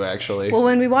through you actually. Well,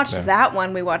 when we watched Yeah. that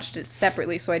one, we watched it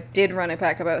separately, so I did run it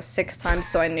back about 6 times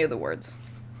so I knew the words.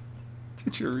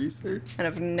 Did your research? And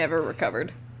I've never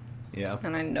recovered. Yeah.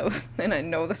 And I know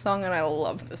the song and I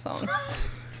love the song.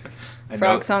 I know-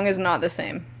 Frog song is not the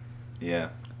same. Yeah.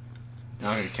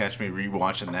 Not gonna catch me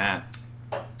rewatching that.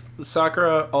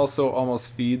 Sakura also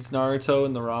almost feeds Naruto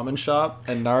in the ramen shop,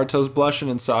 and Naruto's blushing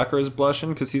and Sakura's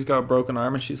blushing because he's got a broken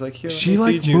arm, and she's like, "Here, let She me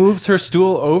like feed you." moves her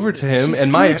stool over to him, She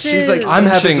and my scooches. she's like, I'm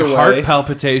Pushes having away. heart She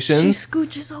palpitations,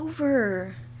 scooches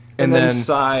over. And and then then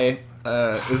Sai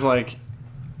is like,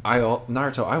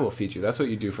 Naruto, I will feed you. That's what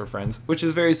you do for friends, which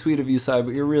is very sweet of you, Sai.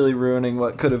 But you're really ruining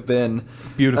what could have been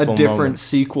beautiful a different moment.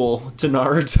 sequel to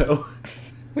Naruto.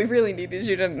 We really needed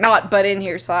you to not butt in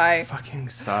here, Sai. Fucking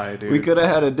sigh, dude. We could have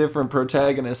had a different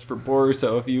protagonist for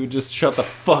Boruto if you would just shut the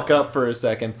fuck up for a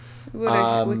second. We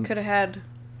could have had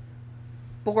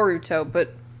Boruto,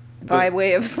 but by But-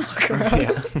 way of Sakura.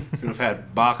 Yeah, Could have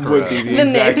had Bakura. would be the The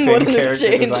exact name same wouldn't have character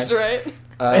changed, design. right?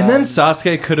 And then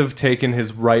Sasuke could have taken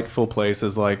his rightful place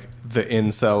as like the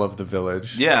incel of the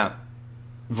village. Yeah.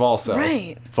 Volso.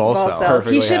 Right. Volcel.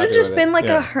 Perfectly He should have happy just with been it. like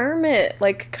Yeah. a hermit,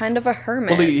 like kind of a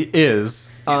hermit. Well, he is.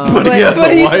 but he has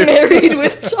a he's wife. married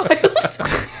with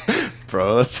child.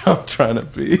 Bro, that's how I'm trying to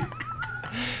be.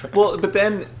 Well, but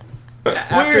then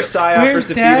after Sai offers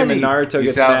to feed him and Naruto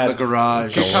He's gets out mad, in the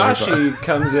garage. Kakashi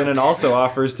comes in and also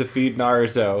offers to feed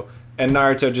Naruto, and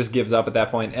Naruto just gives up at that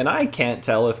point. And I can't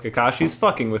tell if Kakashi's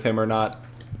fucking with him or not.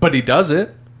 But he does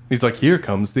it. He's like, here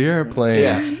comes the airplane.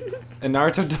 Yeah, and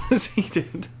Naruto does eat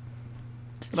it.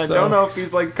 And I So- don't know if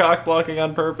he's like cock blocking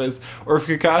on purpose or if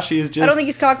Kakashi is just. I don't think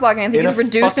he's cockblocking. I think in he's a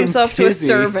reduced fucking himself to a tizzy.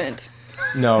 servant.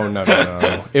 No.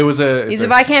 It was a. He's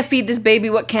if I can't feed this baby,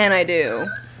 what can I do?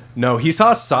 No, he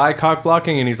saw Sai cock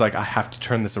blocking and he's like, I have to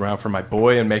turn this around for my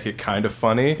boy and make it kind of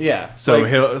funny. Yeah, So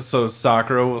like- so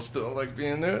Sakura will still like be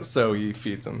in there. So he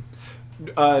feeds him.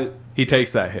 Uh, He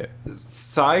takes that hit.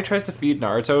 Sai tries to feed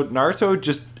Naruto. Naruto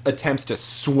just attempts to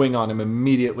swing on him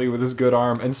immediately with his good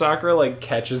arm, and Sakura like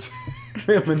catches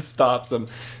him and stops him.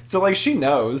 So like she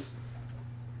knows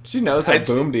how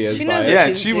boomed he is. She by knows it. what Yeah,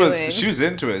 she's she doing. was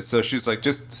into it, so she was like,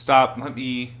 just stop, let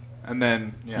me, and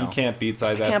then You can't beat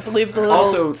Sai's ass. Can't believe the little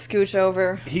Also- scooch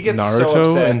over. He gets so Naruto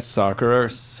upset. and Sakura are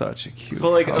such a cute. But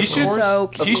like, couple. of should- course, So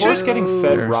of cute. course, getting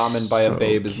fed They're ramen by a so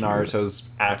babe is cute. Naruto's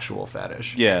actual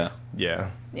fetish. Yeah, Yeah.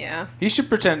 Yeah. he should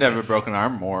pretend to have a broken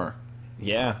arm more,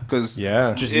 Yeah. because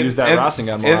Yeah. Just use that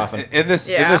Rasengan more often. In this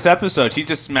Yeah. episode, he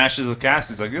just smashes the cast.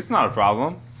 He's like, it's not a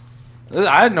problem.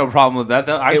 I had no problem with that.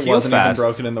 Though. I It heal wasn't fast. even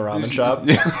broken in the ramen shop.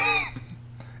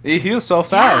 He heals so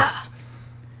fast.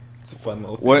 It's a fun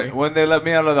little thing. When they let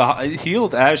me out of the he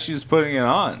healed as she was putting it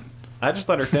on. I just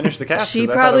let her finish the cast. She 'cause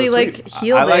I thought it probably was like sweet.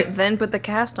 healed I like- it, then put the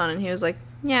cast on, and he was like,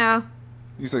 "Yeah."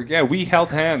 He's like, yeah, we held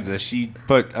hands as she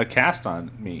put a cast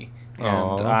on me, and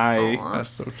Aw. I Aw. That's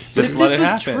so cute. But just if let this it was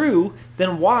happen. true,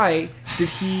 then why did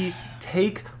he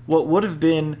take what would have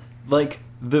been like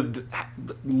the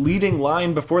leading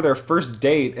line before their first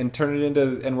date and turn it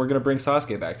into and we're gonna bring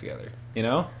Sasuke back together? You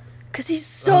know? Cause he's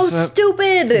so Was that-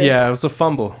 stupid. Yeah, it was a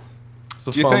fumble. It was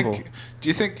a do you fumble. think? Do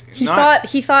you think?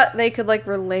 He thought they could like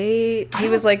relate. He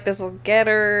was like, "This will get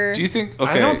her." Do you think?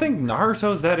 Okay. I don't think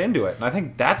Naruto's that into it, and I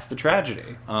think that's the tragedy.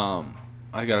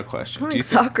 I got a question. I don't Do you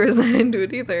think think? Sakura's not into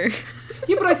it either.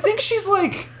 Yeah, but I think she's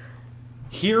like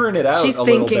hearing it out. She's a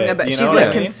little thinking bit, about. you She's know like what I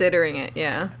mean? considering it.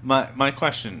 Yeah. My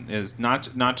question is not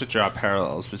to draw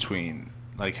parallels between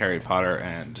like Harry Potter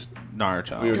and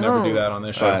Naruto. We would never do Don't. that on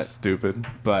this show. But- That's stupid.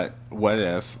 But what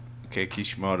if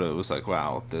Kishimoto was like,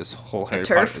 wow, this whole Harry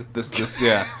turf? Potter, this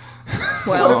yeah.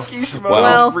 Well. Kishimoto's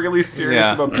Well- really serious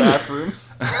Yeah. about bathrooms.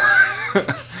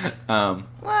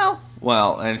 Well.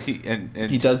 Well, and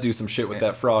he Does do some shit with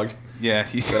that frog yeah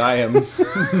that I am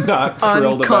not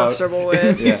thrilled about Uncomfortable in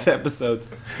with. these episodes.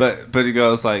 but he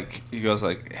goes like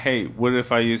hey, what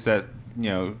if I use that,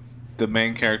 the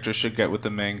main character should get with the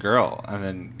main girl, and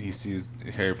then he sees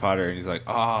Harry Potter and he's like,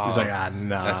 oh, He's like,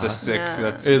 nah. that's a sick, Nah.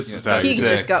 that's It's- that's He sick.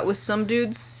 just got with some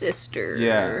dude's sister.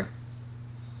 Yeah.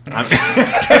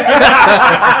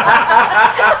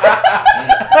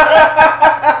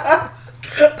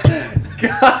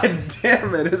 God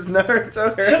damn it, is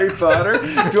Naruto Harry Potter?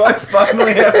 Do I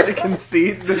finally have to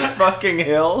concede this fucking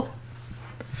hill?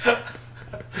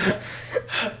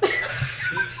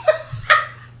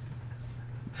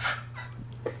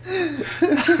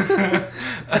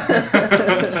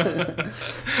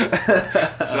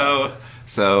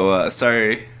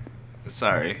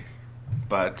 sorry,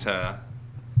 but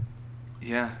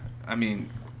yeah, I mean,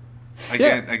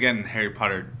 again, Harry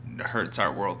Potter hurts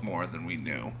our world more than we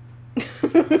knew.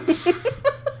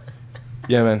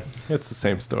 Yeah, man. It's the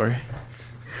same story.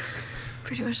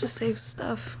 Pretty much the same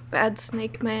stuff. Bad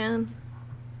Snake Man.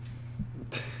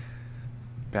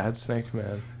 Bad Snake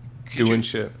Man. Could Doing you-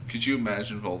 shit. Could you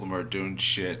imagine Voldemort doing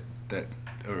shit that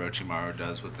Orochimaru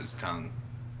does with his tongue?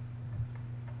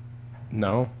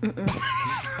 No.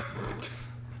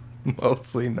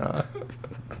 Mostly not.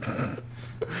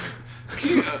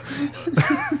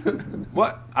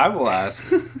 What? I will ask.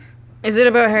 Is it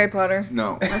about Harry Potter?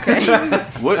 No. Okay.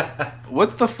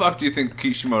 What the fuck do you think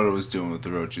Kishimoto was doing with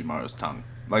Orochimaru's tongue?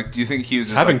 Like, do you think he was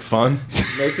just Having like, fun.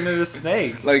 Making it a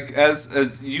snake. like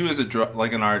as you as a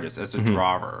like an artist, as a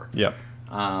drawer? Yep.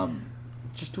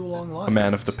 Just do a long line. A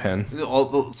man of the pen.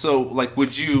 So, like,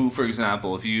 would you, for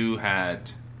example, if you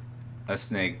had a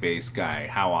snake-based guy,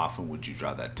 how often would you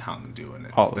draw that tongue doing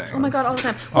its All the thing? time. Oh my god, all the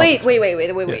time. All Wait.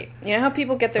 the You know how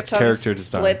people get their That's tongues character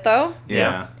design. split though?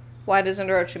 Yeah. Why doesn't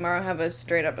Orochimaru have a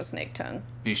straight up a snake tongue?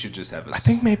 He should just have a. I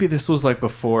think maybe this was like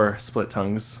before split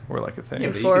tongues were like a thing. Yeah,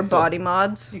 but you Before can still- body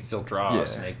mods? You can still draw Yeah. a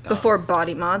snake. tongue. Before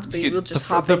body mods, but You you could- will just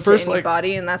the hop the into first, any like-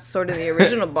 body, and that's sort of the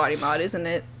original body mod, isn't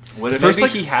it? What if Maybe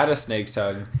like, he had a snake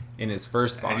tongue in his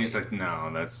first body. And he's like,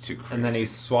 no, that's too crazy. And then he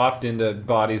swapped into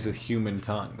bodies with human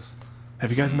tongues.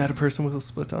 Have you guys met a person with a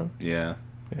split tongue? Yeah.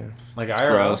 Yeah. Like It's IRL.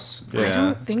 gross. I Yeah,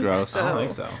 don't it's think gross. so. I don't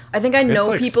think so. I think I know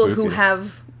like, people who spooky.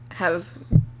 have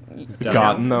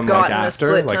Gotten them gotten like a after,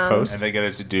 split like tongue. post. And they get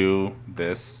it to do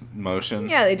this motion.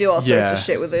 Yeah, they do all sorts Yeah. of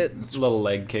shit with it. Little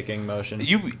leg kicking motion.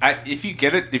 If you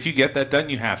get that done,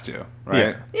 you have to,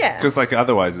 right? Yeah. Because like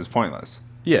otherwise, it's pointless.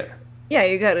 Yeah. Yeah,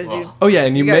 you gotta do. Ugh. Oh yeah,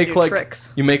 and you gotta make do like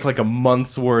tricks. you make like a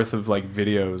month's worth of like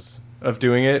videos of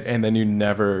doing it, and then you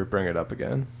never bring it up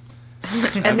again.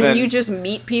 And then you just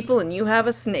meet people and you have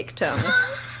a snake tongue.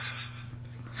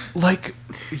 Like,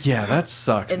 yeah, that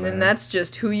sucks. And man. then that's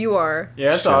just who you are.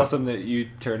 Yeah, it's Shit. awesome that you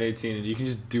turn 18 and you can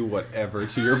just do whatever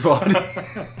to your body.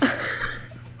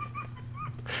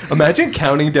 Imagine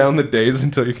counting down the days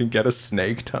until you can get a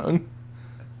snake tongue.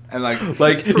 And like,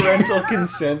 Like Parental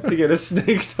consent to get a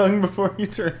snake tongue before you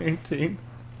turn 18.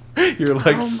 you're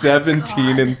like Oh my 17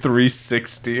 God. and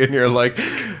 360, and you're like,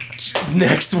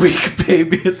 next week,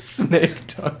 baby, it's snake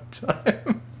tongue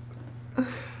time.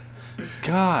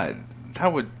 God,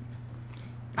 that would.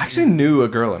 I actually knew a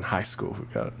girl in high school who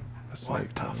got a snake What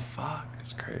the tongue. fuck?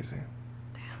 It's crazy.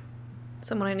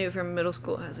 Someone I knew from middle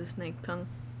school has a snake tongue.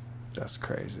 That's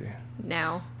crazy.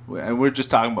 Now. And we're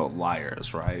just talking about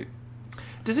liars, right?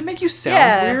 Does it make you sound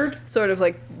Yeah. weird? Sort of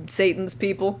like Satan's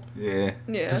people. Yeah.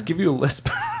 Yeah. Does it give you a lisp?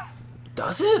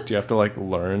 Does it? Do you have to like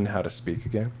learn how to speak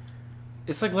again?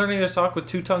 It's like learning to talk with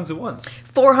two tongues at once.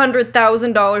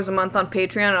 $400,000 a month on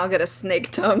Patreon and I'll get a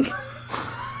snake tongue.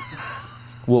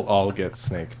 We'll all get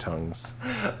snake tongues.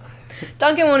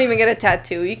 Duncan won't even get a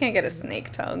tattoo. You can't get a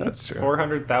snake tongue. That's true.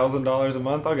 $400,000 a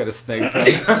month, I'll get a snake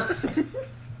tongue.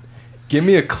 Give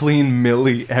me a clean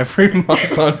milli every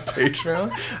month on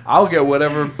Patreon. I'll get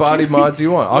whatever body mods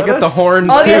you want. I'll Let get the us- horns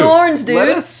I'll too. get horns, dude.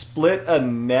 Let us split a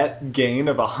net gain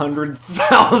of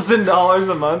 $100,000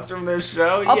 a month from this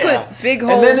show. I'll yeah. put big And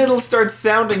then holes- it'll start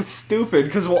sounding stupid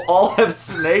because we'll all have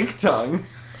snake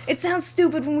tongues. It sounds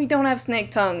stupid when we don't have snake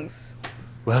tongues.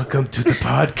 Welcome to the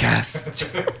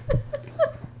podcast.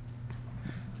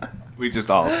 We just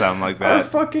all sound like Our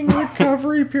that. fucking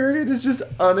recovery period is just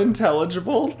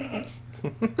unintelligible.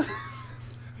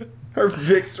 Our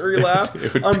victory lap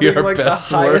It would on be being our like the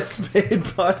best work. highest paid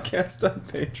podcast on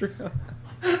Patreon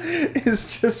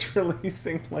is just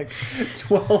releasing like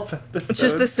 12 episodes. It's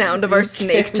just the sound of our You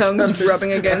snake can't tongues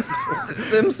rubbing understand.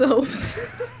 against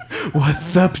themselves.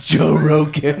 What's up, Joe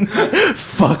Rogan?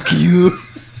 Fuck you.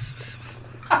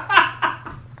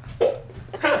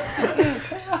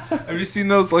 Have you seen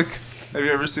those like? Have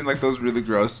you ever seen like those really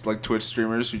gross like Twitch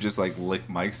streamers who just like lick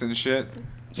mics and shit?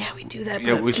 Yeah, we do that.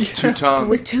 Yeah, but with two tongues.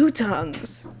 with 2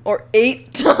 tongues. Or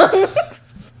 8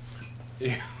 tongues.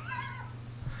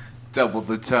 Double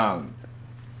the tongue.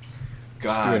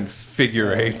 Doing God.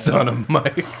 figure eights on a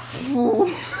mic.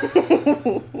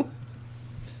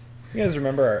 You guys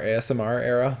remember our ASMR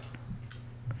era?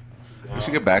 We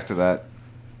should get back to that.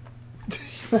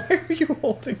 Why are you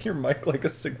holding your mic like a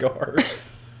cigar?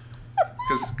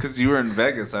 Because you were in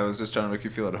Vegas, I was just trying to make you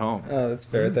feel at home. Oh, that's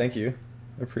fair. Thank you.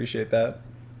 Appreciate that.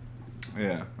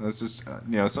 Yeah, that's just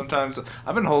sometimes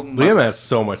I've been holding. Liam has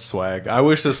so much swag. I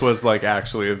wish this was like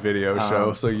actually a video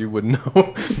show so you would know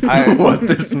what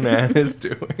this man is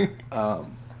doing.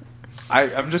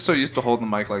 I'm just so used to holding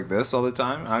the mic like this all the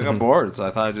time. And I got bored, so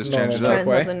I thought I'd just change it Normal up. Trying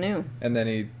way. something new. And then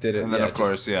he did it. And then yeah, of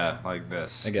course, just, like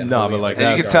this. again. No, holding but it like And you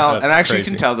That's- can tell, that's and actually you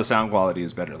crazy. can tell the sound quality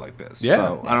is better like this. Yeah.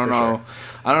 So Yeah, I don't for know. sure.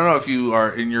 I don't know if you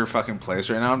are in your fucking place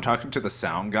right now. I'm talking to the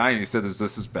sound guy, and he said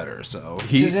this is better. So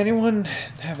Does anyone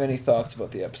have any thoughts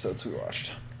about the episodes we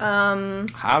watched?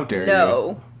 how dare you?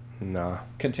 No. Nah,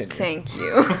 Continue. Thank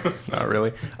you. not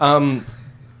really.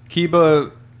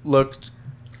 Kiba looked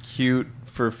cute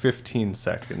for 15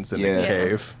 seconds in Yeah. a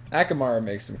cave. Akamaru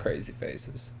makes some crazy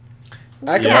faces.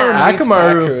 Yeah. Akamaru meets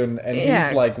Akamaru- Bakun, and Yeah.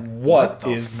 he's like, what the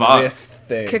is fuck? this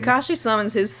thing? Kakashi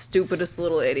summons his stupidest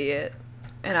little idiot.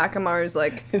 And Akamaru's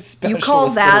like, His you call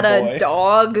specialist that little a boy."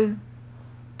 dog?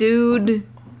 Dude.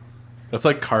 That's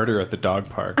like Carter at the dog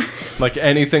park. Like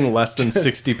anything less than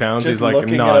 60 pounds, Just he's like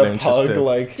looking not at a interested. pug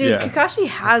like Dude, Yeah. Kakashi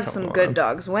has Come some on. good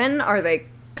dogs. When are they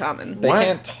coming? they What?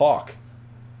 can't talk.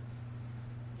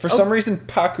 For Oh. some reason,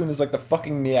 Pakun is like the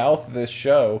fucking Meowth of this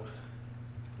show.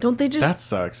 Don't they just That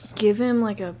sucks. give him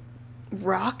like a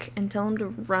rock and tell him to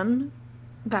run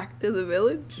back to the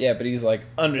village? Yeah, but he's like,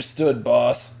 understood,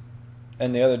 boss.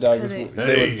 And the other dogs, Hey,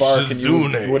 they would bark, and you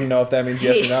Shizune. wouldn't know if that means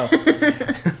yes or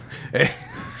no.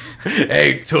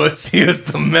 Hey, Tootsie, here's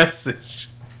the message.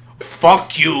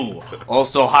 Fuck you.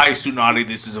 Also, hi Tsunade.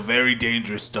 This is a very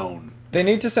dangerous stone. They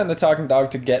need to send the talking dog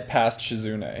to get past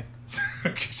Shizune.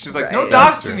 She's like, Right. no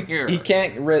That's dogs true. in here. He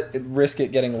can't risk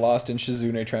it getting lost in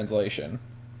Shizune translation.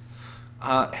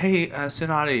 Hey,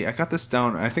 Tsunade, I got this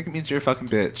stone. I think it means you're a fucking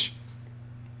bitch.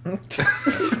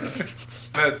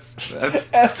 That's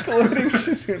Escalating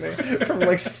Shizune from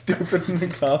like stupid and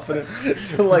incompetent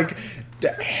to like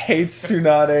hates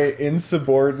Tsunade,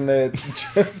 insubordinate,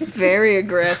 just Very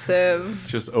aggressive.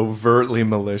 Just overtly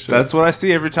malicious. That's what I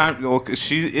see every time. Well, 'cause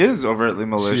she is overtly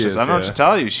malicious. is, I don't know what yeah. to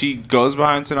tell you. She goes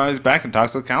behind Tsunade's back and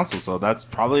talks to the council, so that's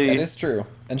probably... that is true.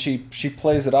 And she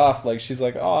plays it off like she's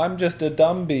like, oh, I'm just a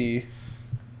dumb bee,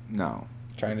 No.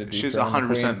 trying to. She's dethrone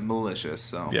the 100% queen. malicious,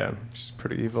 so... Yeah, she's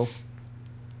pretty evil.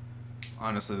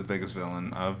 Honestly, the biggest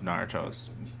villain of Naruto is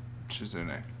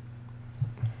Shizune.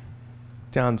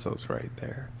 Danzo's right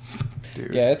there,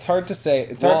 dude. Yeah, it's hard to say.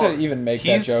 It's hard Well, to even make that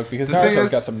he's- joke because the thing Naruto's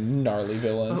is- got some gnarly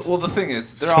villains. Well, the thing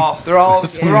is, they're Some- all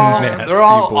some nasty boys.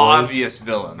 obvious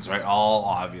villains, right? All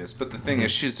obvious. But the thing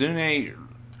is, Shizune,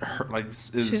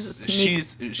 She's a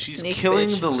sneak- she's sneak killing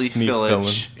bitch. the Leaf Sneak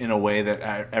Village in a way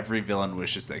that every villain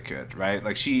wishes they could, right?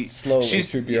 Like Slowly she's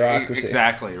through bureaucracy.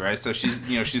 exactly right. So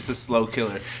she's a slow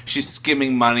killer. She's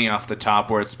skimming money off the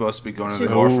top where it's supposed to be going to She's-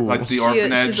 the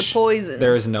orphanage. She's a poison.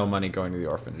 There is no money going to the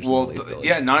orphanage. Well, in the Leaf Village.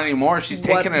 yeah, not anymore. She's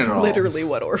taking it all. Literally,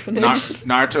 what orphanage?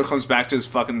 Naruto comes back to his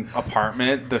fucking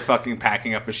apartment, the fucking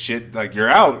packing up his shit, like, you're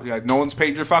out. Like, no one's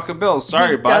paid your fucking bills.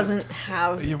 Sorry, he bud. doesn't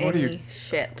have Yeah, what are any you-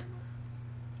 shit.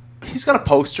 He's got a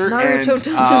poster. Naruto and, doesn't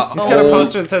He's got a own-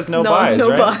 poster that says no buys,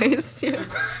 no right? buys. Yeah.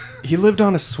 He lived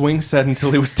on a swing set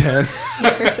until he was 10.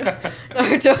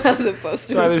 Naruto has a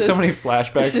poster. That's why that there's so says- many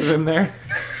flashbacks this is- of him there.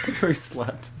 That's where he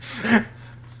slept.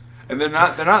 And they're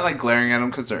not like glaring at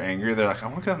him because they're angry. They're like, I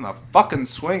want to get on the fucking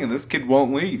swing, and this kid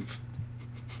won't leave.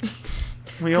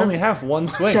 We only have one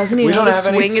swing. Doesn't he we know don't the have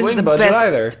any swing is swing the budget best,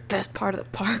 either. best part of the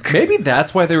park? Maybe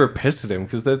that's why they were pissed at him,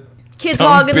 because the Kids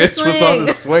dumb hogging the bitch was on swing.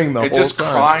 the swing the They're whole just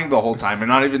time. crying the whole time and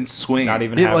not even swinging. Not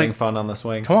even It, having like- fun on the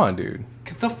swing. Come on, dude.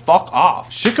 Get the fuck off.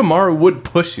 Shikamaru would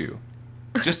push you.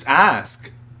 Just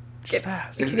ask. Just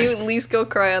ask. Can you at least go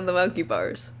cry on the monkey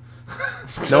bars?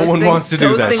 No Those one things- wants to do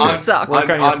those that things shit. suck. Work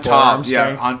on your on top, forearm yeah,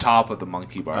 strength. on top of the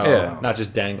monkey bar. Oh, Yeah. not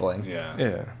just dangling. Yeah.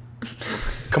 Yeah.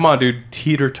 Come on, dude.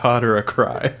 Teeter-totter a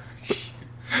cry.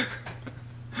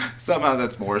 Somehow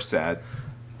that's more sad.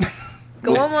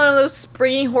 Go on one of those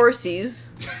springy horsies.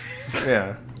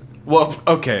 Yeah. Well,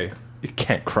 okay. You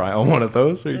can't cry on one of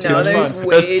those. Are you too No, much there's fun?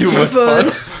 way That's too too much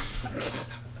fun.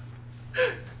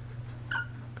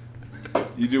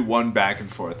 You do one back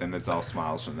and forth, and it's all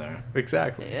smiles from there.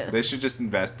 Exactly. Yeah. They should just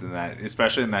invest in that,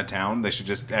 especially in that town. They should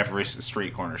just every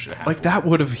street corner should have. Like, that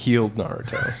would have healed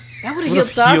Naruto. That would have Would healed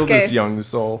have healed his Sasuke. young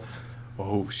soul.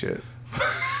 Oh, shit.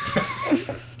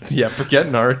 Yeah, forget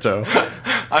Naruto.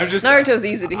 I'm just Naruto's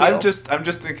easy to heal. I'm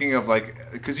just thinking of like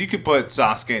because you could put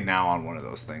Sasuke now on one of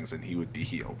those things and he would be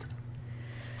healed.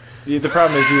 The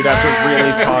problem is you would have to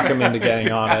really talk him into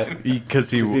getting on it.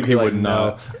 Because he He'd be like, would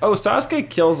not. no. Oh, Sasuke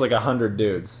kills like 100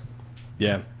 dudes.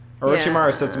 Yeah. Orochimaru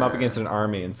Yeah. sets him up against an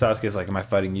army, and Sasuke's like, am I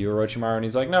fighting you, Orochimaru? And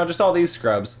he's like, no, just all these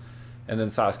scrubs. And then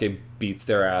Sasuke beats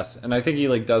their ass. And I think he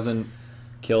like doesn't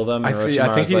kill them. And I think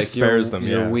Orochimaru's he like, spares them,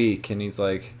 You're yeah. weak. And he's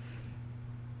like,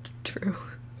 True.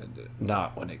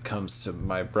 not when it comes to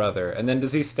my brother. And then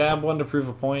does he stab one to prove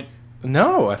a point?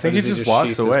 No, I think he does he just just walks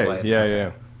sheath his away. blade? Yeah,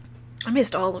 yeah. I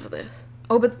missed all of this.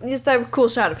 Oh, but it's that cool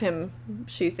shot of him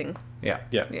sheathing. Yeah.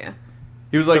 Yeah. Yeah.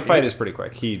 He was The like, fight is pretty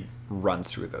quick. He runs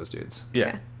through those dudes. yeah.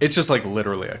 Okay. It's just like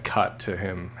literally a cut to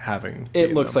him having. It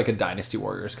beaten looks them. like a Dynasty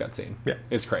Warriors cutscene. Yeah.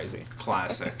 It's crazy.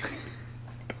 Classic.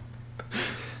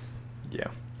 Yeah.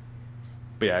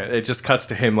 But yeah, it just cuts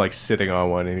to him like sitting on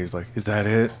one, and he's like, "Is that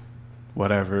it?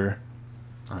 Whatever."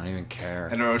 I don't even care.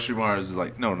 And Orochimaru is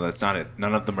like, no, that's not it.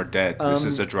 None of them are dead. This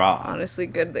is a draw. Honestly,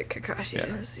 good that Kakashi Yeah.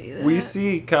 didn't see that. We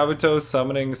see Kabuto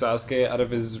summoning Sasuke out of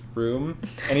his room,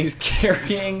 and he's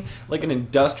carrying like an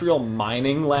industrial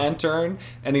mining lantern,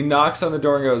 and he knocks on the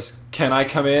door and goes, "Can I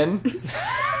come in?"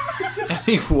 And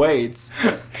he waits,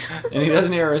 and he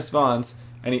doesn't hear a response,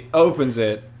 and he opens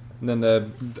it, and then the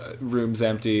room's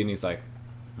empty, and he's like,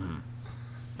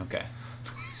 okay.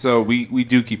 So we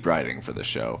do keep writing for the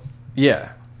show.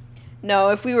 Yeah. No,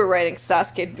 if we were writing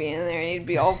Sasuke'd be in there and he'd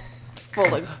be all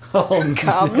full of Oh,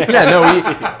 cum. Yeah. No,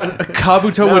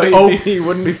 Kabuto would open. he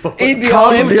wouldn't be full. He'd be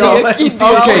all empty. He'd be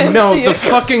all Okay, no, empty.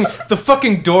 the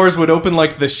fucking doors would open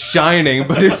like The Shining,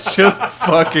 but it's just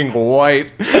fucking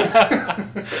white.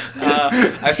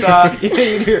 I saw. Yeah,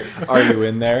 you'd hear, "Are you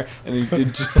in there?" And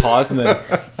he'd just pause and then,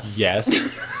 "Yes."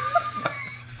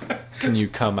 "Can you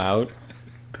come out?"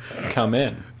 "Come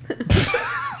in."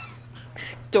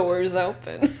 Doors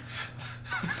open.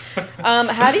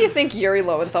 How do you think Yuri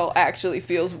Lowenthal actually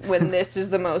feels when this is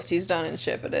the most he's done in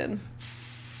Shippuden?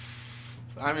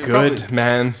 I mean, Good,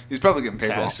 man. He's probably getting paid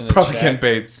well. Cashing a Probably check. getting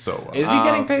paid so well. Is he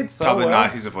getting paid so Probably well?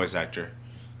 not. He's a voice actor.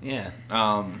 Yeah.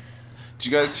 Did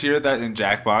you guys hear that in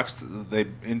Jackbox they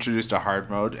introduced a hard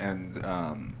mode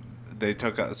and they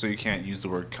took out, so you can't use the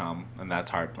word "cum" and that's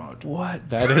hard mode. What?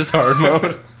 That is hard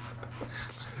mode.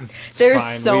 There's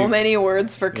fine, so we- many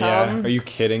words for Yeah. cum. Are you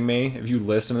kidding me? If you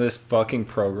listen to this fucking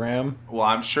program, Well,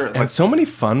 I'm sure. And Like, so many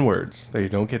fun words that you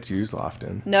don't get to use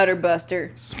often. Nutter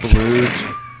Buster.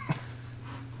 Splooge.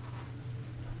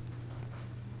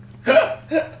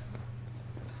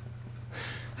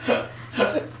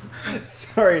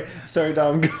 sorry,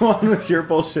 Dom. Go on with your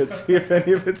bullshit. See if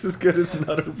any of it's as good as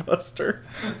Nutter Buster.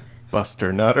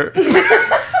 Buster Nutter.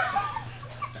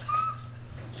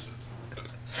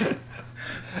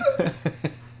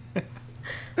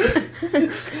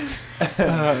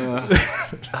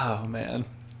 Oh man.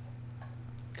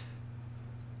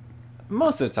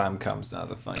 Most of the time, cum's not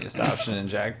the funniest option in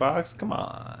Jackbox. Come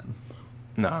on.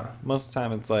 Nah. Most of the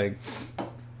time, it's like,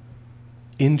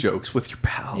 In jokes with your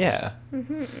pals. yeah.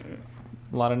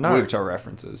 A lot of Naruto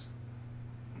references.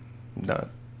 Nut.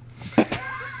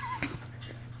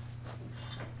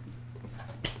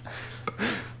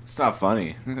 it's not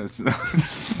funny. It's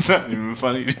not even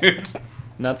funny, dude.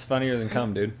 Nuts funnier than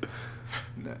cum, dude.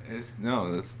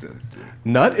 No, that's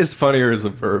Nut is funnier as a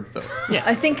verb, though.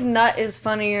 I think nut is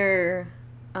funnier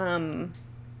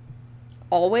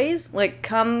always. Like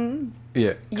cum,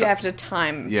 Yeah. you have to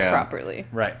time Yeah. properly.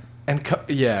 Right. And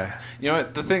yeah. You know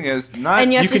what? The thing is, not.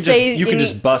 And you have to say you can in-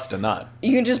 just bust a nut.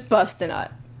 You can just bust a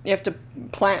nut. You have to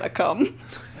plant a cum.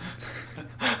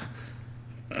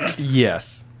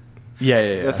 Yes.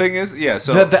 Yeah. The thing is, yeah.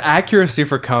 So The accuracy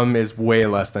for cum is way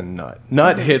less than nut.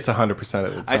 Nut hits 100%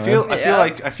 of the time. I feel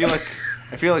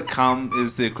Yeah. like cum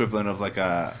is the equivalent of like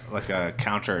a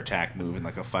counterattack move in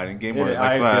like a fighting game. Where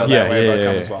I like, feel yeah, that way yeah, about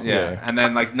cum yeah, as well. yeah. Yeah. And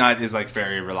then like nut is like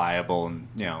very reliable and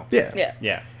you know. Yeah. Yeah.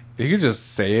 Yeah. You could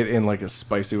just say it in like a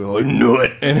spicy way, like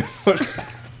nut, and it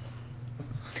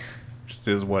just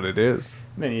is what it is.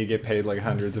 Then you get paid like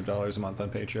hundreds of dollars a month on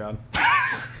Patreon.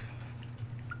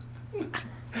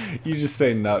 You just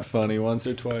say nut funny once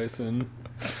or twice and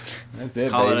that's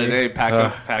it. Call baby. it a day.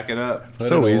 Pack it up. Put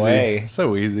So it easy. away.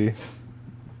 So easy.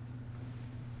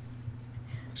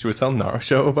 Should we tell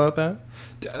Naruto about that?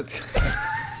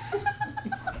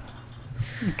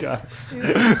 God.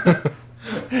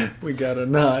 We got a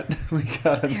nut. We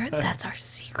got a nut. That's our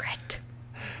secret.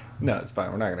 No, it's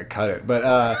fine. We're not gonna cut it. But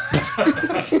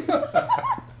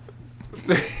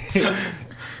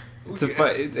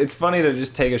it's funny to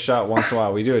just take a shot once in a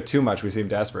while. We do it too much. We seem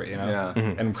desperate, you know. Yeah.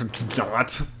 And we're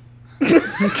not.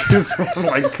 Because we're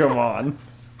like, come on.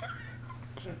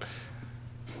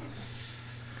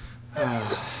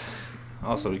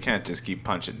 Also, we can't just keep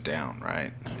punching down,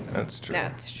 right? That's true.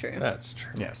 That's true. That's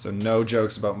true. Yeah. So no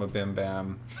jokes about my bim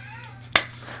bam.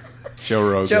 Joe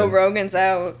Rogan. Joe Rogan's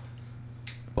out.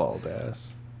 Bald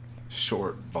ass.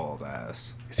 Short, bald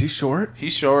ass. Is he short?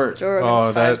 He's short. Joe Rogan's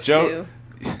Oh, that 5'2". Joe-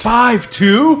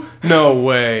 5'2"? No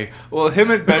way. Well, him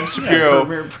and Ben Shapiro.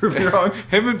 prove me wrong.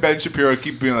 Him and Ben Shapiro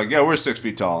keep being like, yeah, we're 6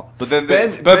 feet tall. But then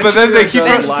Ben but then they keep. Shapiro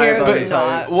Ben does lie Shapiro's about his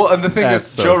height. not. Well, and the thing That's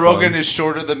is, so Joe Rogan fun. is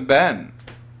shorter than Ben.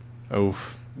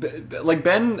 Oof. Like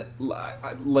Ben,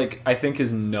 like I think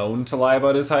is known to lie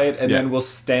about his height, and Yeah. then will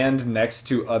stand next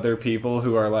to other people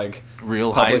who are like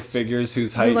Real public heights. figures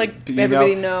whose height like, you know,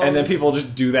 everybody and then knows. people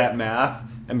just do that math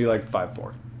and be like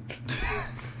 5'4".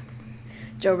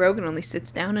 Joe Rogan only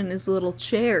sits down in his little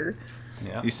chair.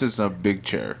 Yeah, He sits in a big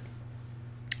chair.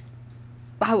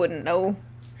 I wouldn't know.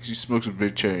 He smokes a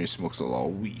big chair and he smokes a lot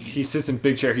of weed. he sits in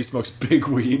big chair. He smokes big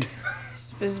weed.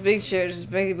 His big chair, just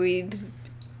big weed,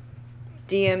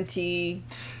 DMT.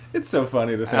 It's so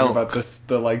funny to think Hell. about this,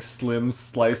 the like slim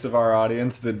slice of our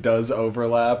audience that does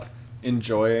overlap,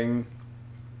 enjoying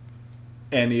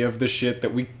any of the shit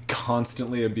that we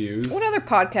constantly abuse. What other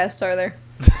podcasts are there?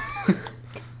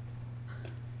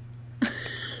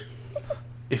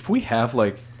 If we have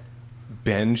like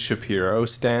Ben Shapiro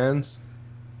stands,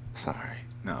 Sorry.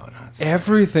 No, not.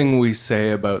 everything we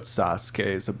say about Sasuke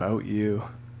is about you.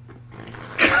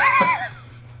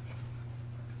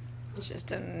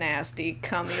 Just a nasty,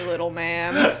 cummy little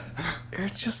man. You're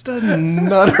just a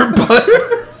nutter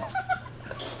butter.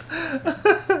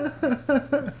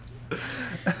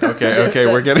 Just Okay,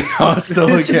 a- we're getting hostile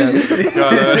again.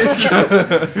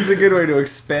 It's a good way to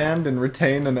expand and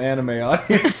retain an anime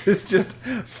audience. It's just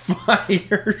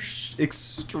fire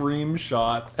extreme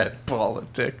shots. At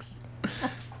politics.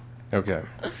 Okay.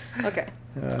 Okay.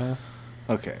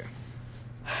 Okay.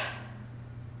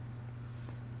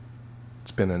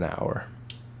 been an hour.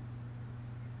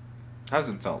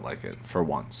 Hasn't felt like it for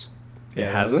once. It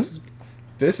hasn't?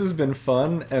 This has been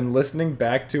fun, and listening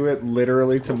back to it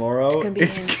literally tomorrow,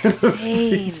 It's gonna be gonna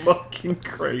be insane. fucking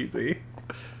crazy.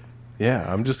 Yeah,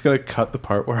 I'm just going to cut the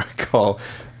part where I call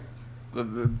the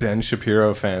Ben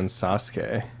Shapiro fans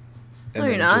Sasuke. No,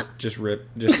 you're not. Just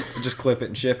clip it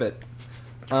and ship it.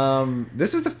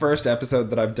 This is the first episode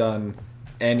that I've done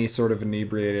any sort of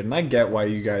inebriated, and I get why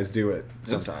you guys do it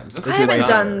sometimes. this I is haven't way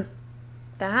done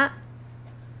that.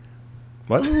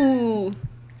 What? Ooh.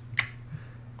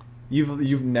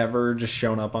 You've never just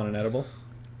shown up on an edible?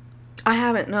 I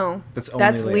haven't, no. That's only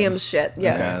That's Liam. Liam's shit,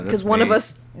 Yeah, yeah. that's Because one of me.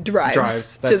 us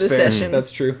drives to That's the fair. session.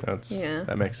 That's true. Yeah.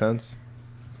 That makes sense.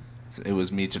 It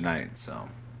was me tonight, so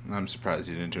I'm surprised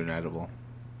you didn't do an edible.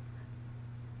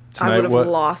 I would have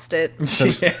lost it.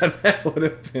 Yeah, that would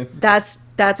have been. That's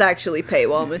actually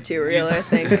paywall material, I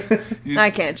think. You'd, I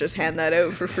can't just hand that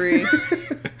out for free.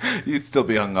 you'd still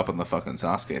be hung up on the fucking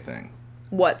Sasuke thing.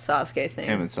 What Sasuke thing?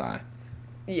 Him and Sai.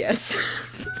 Yes.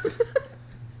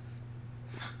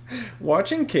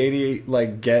 Watching Katie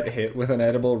like get hit with an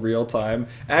edible real time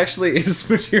actually is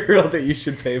material that you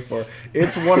should pay for.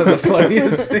 It's one of the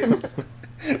funniest things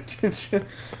to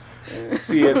just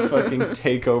see it fucking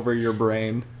take over your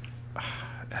brain.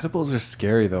 Edibles are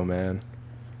scary, though, man.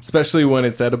 Especially when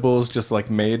it's edibles just, like,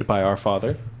 made by our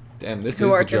Father. Damn, this Who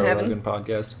is the art in Joe heaven. Rogan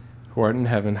podcast. Who art in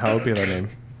heaven, hallowed be thy name.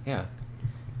 Yeah.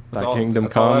 Thy kingdom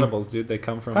that's all come. edibles, dude. They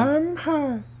come from I'm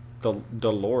high.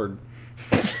 the Lord.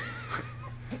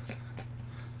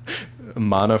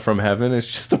 Mana from heaven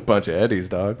is just a bunch of eddies,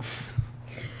 dog.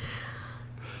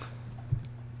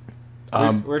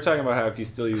 We're talking about how if you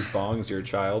still use bongs, you're a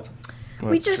child.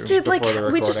 we That's just true. did like Before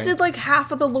the we just recording. did like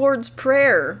half of the Lord's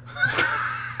Prayer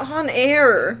on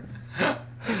air.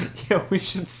 Yeah, we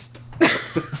should stop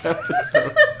this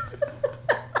episode.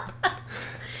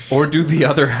 Or do the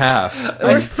other half. Or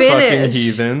As fucking finish.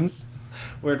 heathens.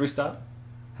 Where'd we stop?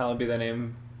 Hallowed be thy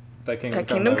name. Thy kingdom Thy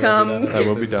come. kingdom thy come. will Thy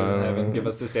will be be done. as it is in done. heaven. Give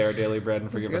us this day our daily bread,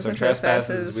 and forgive us our our trespasses.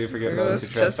 trespasses. We forgive Forgive those us who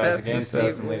trespass trespasses against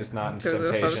us, and lead us not into Forgive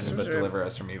us temptation, but our- deliver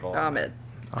us from evil. Amen.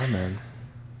 Amen. In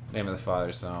the name of the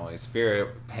Father, Son, and Holy Spirit.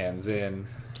 Hands in.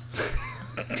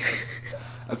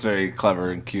 That's very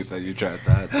clever and cute that you tried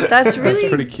that. That's really That's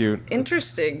pretty cute.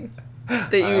 interesting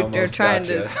that I you are almost trying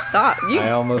gotcha. to stop. You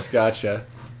I almost gotcha.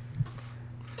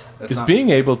 That's Is not- being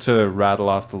able to rattle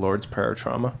off the Lord's Prayer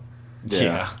trauma?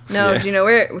 Yeah. No, Yeah.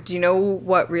 do you know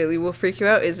what really will freak you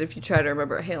out is if you try to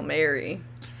remember Hail Mary.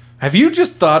 Have you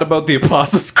just thought about the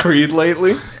Apostles' Creed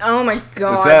lately? Oh my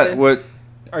god. Is that what?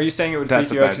 Are you saying it would That's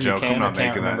freak a you out bad because you joke. can I'm or not can't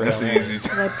making that. remember That's Hail an Mary? easy.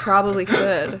 'Cause I probably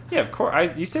could. Yeah, of course.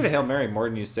 You say the Hail Mary more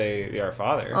than you say the Our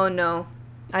Father. Oh no.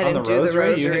 I On didn't do the you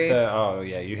rosary. hit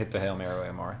the you hit the Hail Mary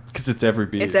way more. Because it's every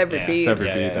beat. It's every Yeah, beat. It's every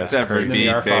Yeah, beat. yeah, That's It's every And then crazy.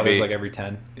 the Our Father's baby. like every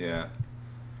 10. Yeah.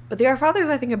 But the Our Father is,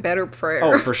 I think, a better prayer.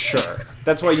 Oh, for sure.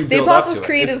 That's why you The build Apostles' up to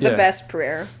Creed it. is the yeah. best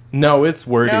prayer. No, it's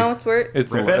wordy. No, it's word.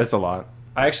 It's Rip a, it? it's a lot.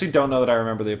 I actually don't know that I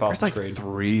remember the There's Apostles' like Creed.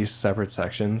 3 separate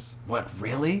sections. What,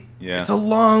 really? Yeah. It's a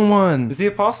long one. Is the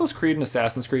Apostles' Creed an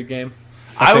Assassin's Creed game?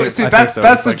 I think- would see I think that's so.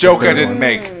 that's It's the like the joke I third didn't one.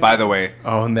 make, by the way.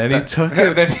 Oh, and then he took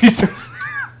it. then he's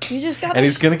You just got. And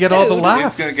he's gonna get all the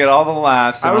laughs. gonna get all the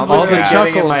laughs. I And was all literally the the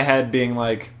getting in my chuckles. head being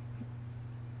like,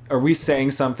 are we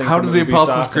saying something How from does the Ubisoft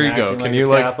Apostles' and Creed go? acting Can like you, it's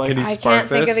like- Catholic? can you I spark can't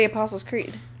think of this? the Apostles'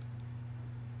 Creed.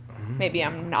 Maybe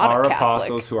I'm not Our a Catholic.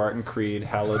 apostles who art in creed,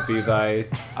 hallowed be thy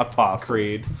apostles.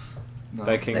 creed.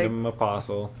 Thy kingdom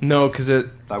apostle. No, because it.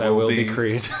 Thy will be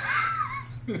creed.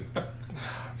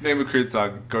 Name a Creed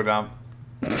song. Go down.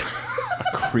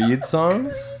 Creed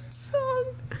song?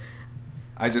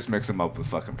 I just mix them up with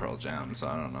fucking Pearl Jam, so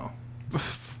I don't know.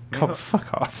 Come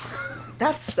fuck off.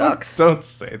 That sucks. Don't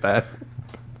say that.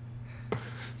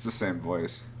 It's the same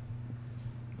voice.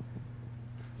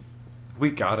 We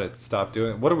gotta stop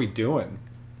doing. What are we doing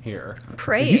here?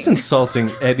 Praying. He's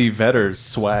insulting Eddie Vedder's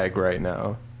swag right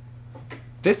now.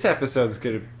 This episode's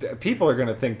gonna. People are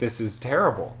gonna think this is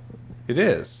terrible. It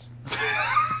is.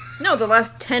 No, the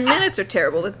last 10 minutes are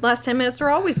terrible. The last 10 minutes are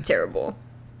always terrible.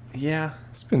 Yeah.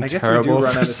 It's been I guess we do terrible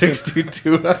run for out of steam.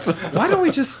 62 episodes. Why don't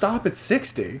we just stop at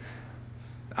 60?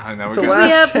 I know. The we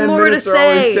last have 10 more to minutes are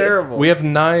always say. terrible. We have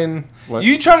 9. What?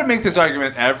 You try to make this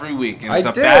argument every week, and I it's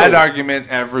a do. bad argument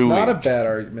every It's week. not a bad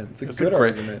argument. It's a It's good a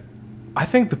great- argument. I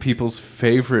think the people's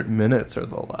favorite minutes are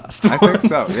the last I think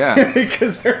ones. so. Yeah.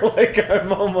 Because they're like,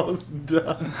 I'm almost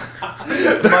done.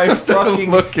 My fucking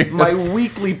looking my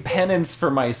weekly penance for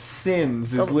my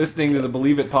sins is listening to the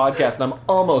Believe It podcast, and I'm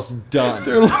almost done.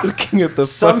 They're looking at the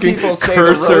Some fucking people say the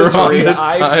cursor on rosary, the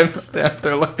I've- timestamp.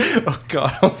 They're like, oh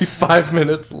god, only 5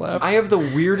 minutes left. I have the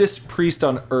weirdest priest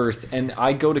on earth, and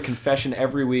I go to confession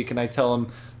every week, and I tell him,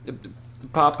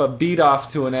 Papa beat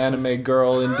off to an anime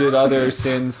girl and did other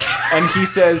sins, and he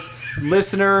says,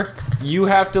 listener, you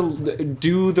have to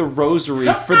do the rosary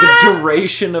for the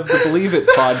duration of the Believe It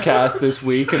podcast this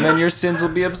week, and then your sins will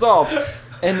be absolved.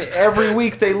 And every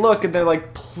week they look and they're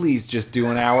like, please just do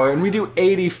an hour. And we do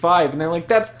 85, and they're like,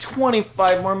 that's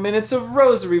 25 more minutes of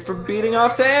rosary for beating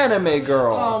off to anime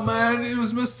girl. Oh man, it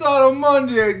was Masato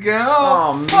Monday again.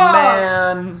 Oh, fuck.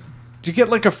 man. Do you get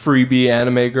like a freebie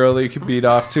anime girl that you could beat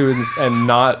off to and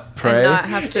not pray? And not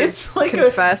have to It's like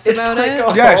confess about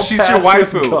it. Yeah, she's your hall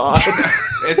pass with waifu. God.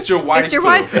 It's your waifu. It's your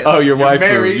waifu. Oh, your waifu.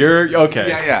 married. You're okay.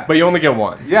 Yeah, yeah. But you only get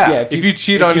one. Yeah. Yeah, If you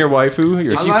cheat on your waifu,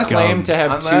 you're If you Unless- scum. claim to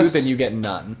have Unless- two, then you get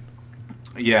none.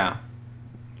 Yeah.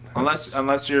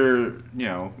 Unless you're,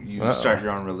 you Uh-oh. start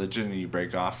your own religion and you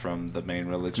break off from the main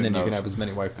religion. And then you can of- have as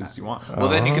many waifus as you want. well,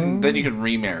 then you can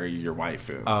remarry your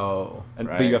waifu. Oh, but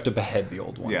Right. you have to behead the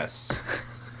old one. Yes.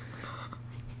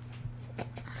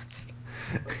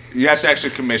 You have to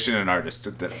actually commission an artist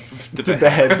to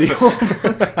behead the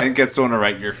old one. and get someone to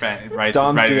write your write.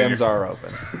 Dom's write it in DMs your- are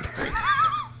open.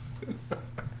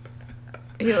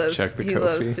 He loves. Check the He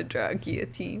loves Ko-fi. to draw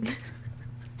guillotine.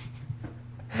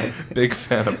 Big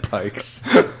fan of Pikes.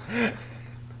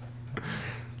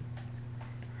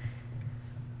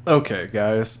 Okay,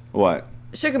 guys. What?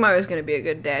 Shikamaru's gonna be a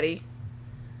good daddy.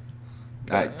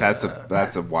 That's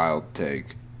a wild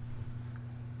take.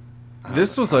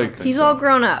 This was like He's all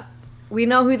grown up. We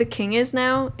know who the king is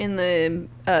now in the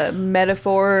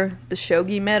metaphor, the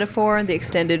shogi metaphor, the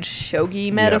extended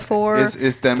shogi metaphor.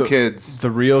 It's them the, kids.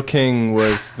 The real king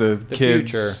was the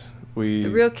kids. future. We The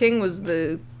real king was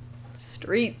the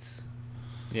streets.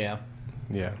 Yeah.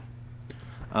 yeah.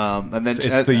 And then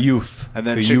It's the youth. And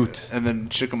then the youth. And then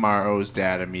Shikamaru's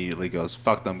dad immediately goes,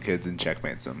 "Fuck them kids," and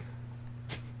checkmates him.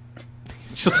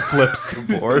 Just flips the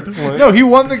board. Like- No, he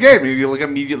won the game. He like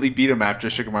immediately beat him after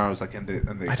Shikamaru was like, and the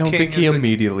I don't king think he is the-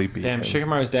 immediately beat Damn, him.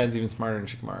 Shikamaru's dad's even smarter than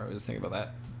Shikamaru is. Think about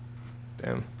that.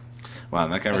 Damn. Wow,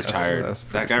 that guy That's- retired. that's That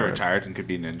pretty guy smart. retired and could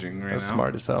be ninjing right That's now.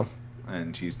 smart as hell.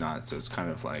 And he's not, so it's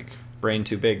kind of like, Brain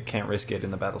too big, can't risk it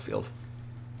in the battlefield.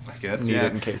 I guess, Need yeah.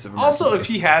 it in case of Also, emergency.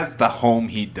 if he has the home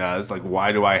he does, like,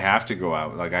 why do I have to go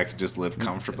out? Like, I could just live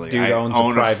comfortably. Dude I owns a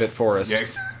own private forest. Yeah,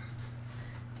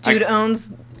 Dude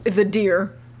owns the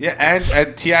deer. yeah,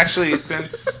 and he actually,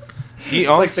 since he It's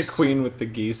owns... like the queen with the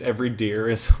geese. Every deer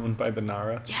is owned by the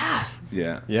Nara. Yeah.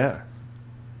 Yeah. Yeah.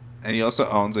 And he also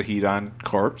owns a Hedon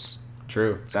corpse.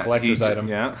 True. It's a That collector's he- item.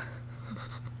 Yeah.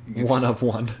 One of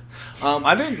one.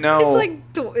 I didn't know...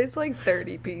 It's like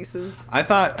 30 pieces. I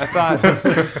thought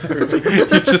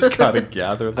You just gotta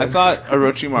gather I them. thought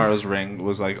Orochimaru's ring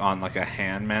was like on like a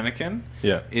hand mannequin.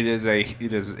 Yeah. It is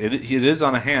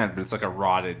on a hand, but it's like a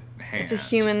rotted hand. It's a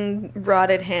human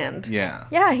rotted hand. Yeah.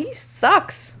 Yeah, he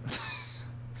sucks.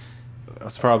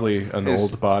 That's probably an His-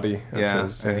 old body. of Yeah,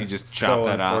 his, and he just chopped So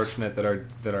that off. unfortunate that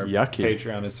our Yucky.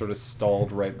 Patreon is sort of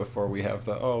stalled right before we have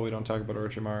the we don't talk about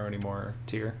Orochimaru anymore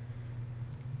tier.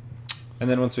 And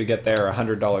then once we get there,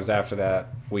 $100 after that,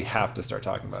 we have to start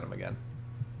talking about him again.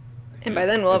 And by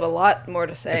then we'll have a It's- lot more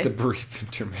to say. It's a brief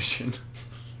intermission.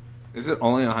 Is it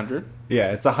only 100?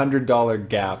 Yeah, it's $100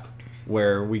 gap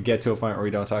where we get to a point where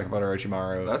we don't talk about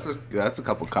Orochimaru. That's a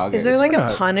couple Kages. Is there like a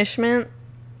not? punishment?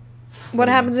 What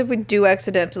happens if we do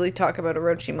accidentally talk about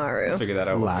Orochimaru? Figure that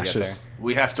out when we get there. lashes.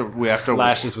 we have to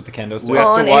Lashes with the kendo stick. We have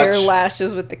to On air watch-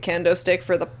 lashes with the kendo stick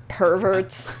for the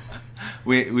perverts.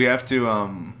 we have to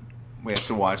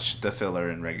watch the filler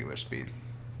in regular speed.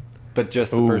 But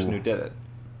just the Ooh. person who did it.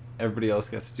 Everybody else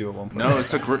gets to do it at one point. No,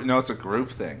 it's a group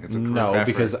thing. It's a group No, effort.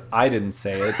 because I didn't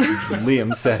say it.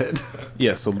 Liam said it.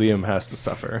 Yeah, so Liam has to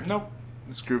suffer. nope,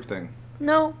 it's a group thing.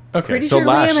 No. Okay, Pretty so sure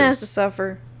lashes. Liam has to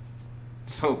suffer.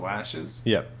 So lashes.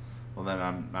 Yep. Well, then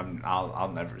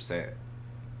I'll never say it.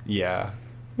 Yeah.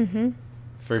 Mm-hmm.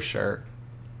 For sure.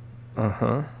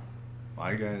 Uh-huh.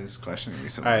 Why are you guys questioning me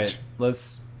so All much? right,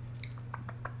 let's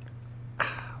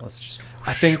just.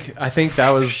 I think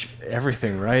that was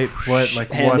everything, right? What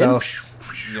Hand what in. else?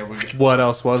 Yeah, What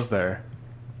else was there?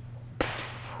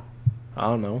 I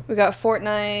don't know. We got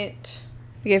Fortnite.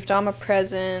 We gave Dom a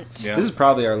present. Yeah. This is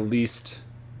probably our least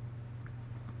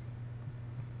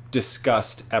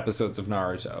discussed episodes of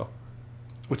Naruto.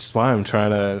 Which is why I'm trying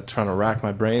to rack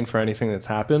my brain for anything that's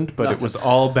happened, but it was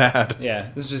all bad. Yeah,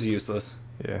 it's just useless.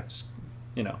 Yeah.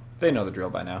 You know, they know the drill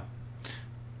by now.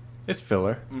 It's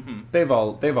filler. They've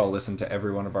all listened to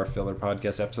every one of our filler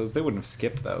podcast episodes. They wouldn't have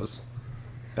skipped those.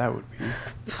 That would be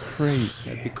crazy.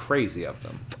 It'd be crazy of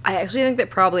them. I actually think that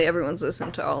probably everyone's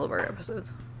listened to all of our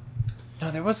episodes. No,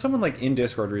 there was someone like in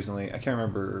Discord recently. I can't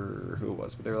remember who it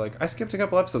was, but they were like, "I skipped a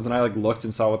couple episodes," and I like looked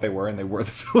and saw what they were, and they were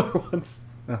the filler ones.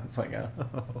 And I was like,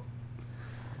 "Oh."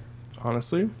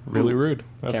 Honestly, really rude.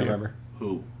 of Can't you. remember.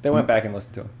 Who? They went back and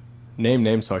listened to them. Name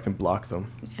names so I can block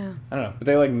them. Yeah. I don't know, but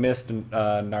they like missed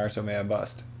Naruto May I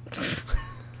Bust.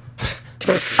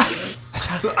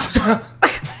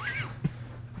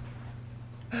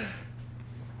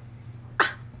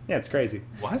 Yeah, it's crazy.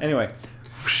 What? Anyway,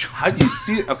 How do you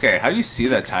see? Okay, how do you see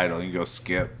that title and you go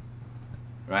skip?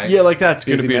 Right? Yeah, like that's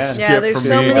gonna Easy be a man. skip Yeah, there's for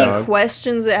so me, many dog.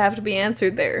 questions that have to be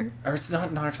answered there. or it's not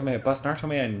Naruto May I Bust. Naruto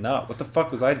May I Nut. What the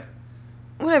fuck was I?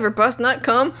 Whatever, bust, nut,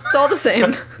 come. It's all the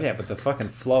same. Yeah, but the fucking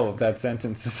flow of that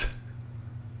sentence is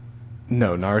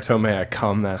No, Naruto may I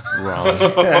come? That's wrong.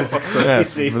 that's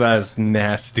crazy. That's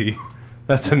nasty.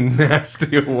 That's a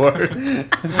nasty word.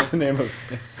 That's the name of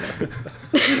this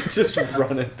episode. Just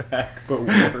run it back, but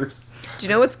worse. Do you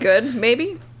know what's good?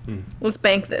 Maybe? Let's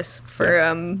bank this for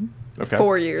Okay.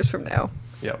 4 years from now.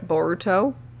 Yep.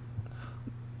 Boruto.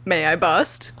 May I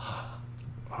bust?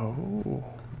 Oh.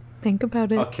 Think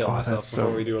about I'll it. kill Oh, myself that's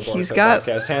before so- we do a He's Boruto got-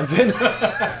 podcast. Hands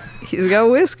in. He's got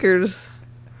whiskers.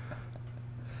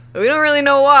 We don't really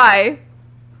know why.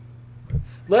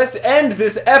 Let's end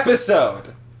this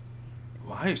episode.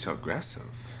 Why are you so aggressive?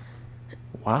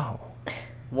 Wow.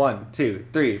 1, 2,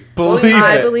 3. Believe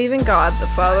I it. believe in God, the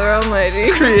Father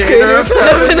Almighty, Creator of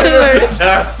heaven and earth.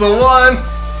 That's the one.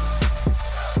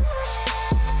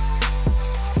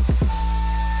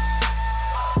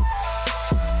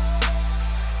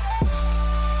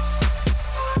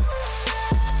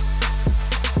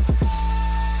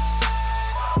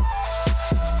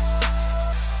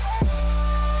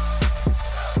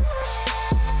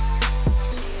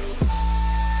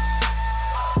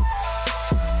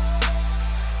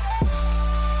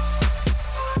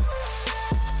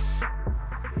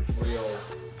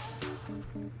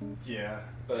 Yeah,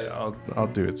 Yeah, I'll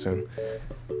do it soon.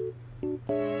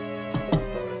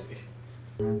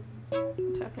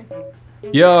 What's happening?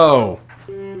 Yo,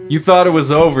 you thought it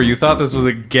was over. You thought this was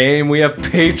a game. We have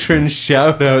patron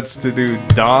shoutouts to do,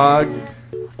 dog.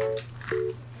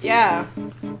 Yeah.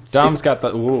 Dom's got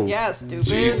the. Ooh. Yeah, stupid.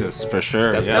 Jesus, for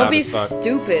sure. That's yeah. Don't be as fuck.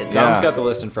 stupid. Dom's Yeah. got the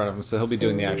list in front of him, so he'll be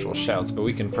doing the actual shouts, but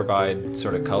we can provide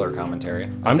sort of color commentary.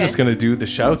 I'm Okay. just gonna do the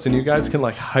shouts, and you guys can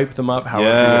like hype them up however,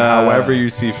 Yeah. however you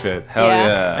see fit. Hell Yeah.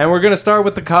 yeah. And we're gonna start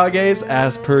with the Kages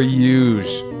as per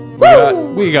usual.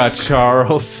 We got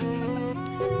Charles.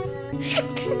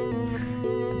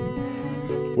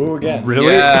 Woo again.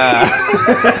 Really? Yeah.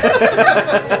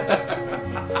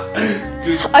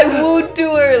 I wooed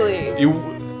too early. You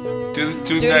do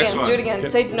Do it next again. one. Do it again.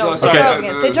 Say no. Oh, Say sorry. Charles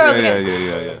again. Say Charles yeah, again.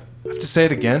 Yeah. have to say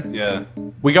it again. Yeah.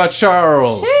 We got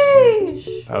Charles.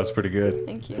 Sheesh. That was pretty good.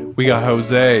 Thank you. We got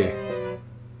Jose.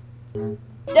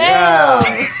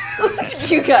 Damn.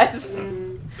 You guys.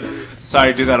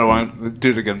 Sorry, do that one. Do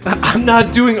it again, please. I'm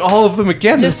not doing all of them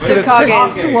again. Just This the is gonna take-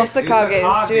 Kages. Just the It's a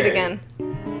Kages. Do it Kage. again.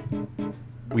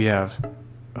 We have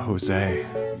Jose.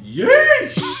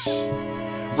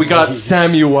 We got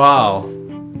Samuel.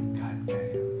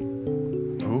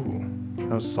 Ooh, that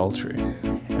was sultry.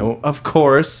 And of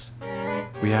course,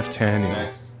 we have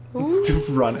Tanya. To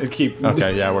run and keep.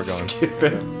 Okay, yeah, we're going. Skip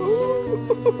it.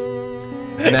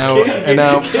 And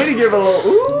now, Katie give a little.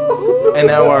 Ooh. and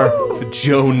now our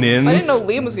Joe Nins. I didn't know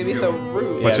Liam was gonna be so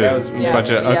rude. Bunch Yeah, that of- was- Yeah, bunch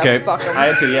of- yeah, okay. Fuck him. I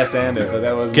had to yes and it, but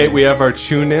that was. Okay, we have our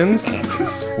tune-ins.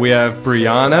 We have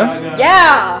Brianna.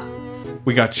 Yeah.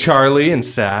 We got Charlie and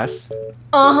Sass.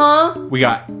 Uh huh. We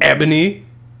got Ebony.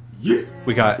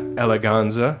 We got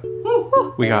Eleganza.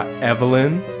 We got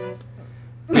Evelyn.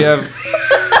 We have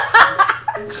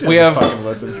we have Fucking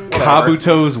listen.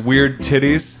 Kabuto's weird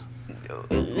titties.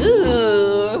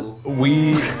 Ooh.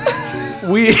 We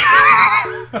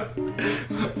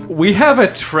we have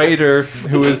a traitor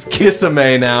who is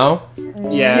Kisame now.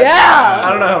 Yeah. Yeah. I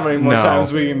don't know how many more No.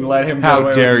 times we can let him. How get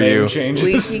away dare with name you.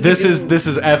 Changes. He could This do-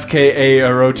 is FKA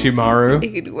Orochimaru. he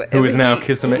could do whatever who is now he-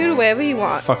 Kisame. He could do whatever he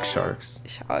wants. Fuck sharks.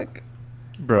 Shark.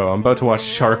 Bro, I'm about to watch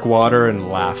Shark Water and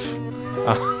laugh.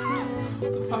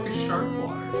 The fuck is shark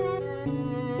water?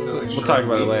 We'll talk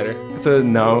about it later. It's a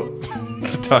no.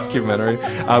 It's a documentary.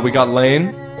 We got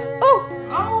Lane.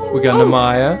 Oh. We got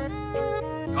Namaya.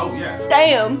 Oh yeah.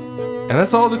 Damn. And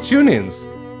that's all the tune-ins.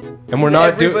 And we're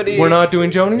Everybody- not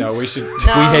doing Jonies? No, we should.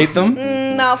 We hate them.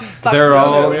 No, fuck They're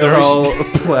them. all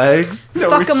plagues.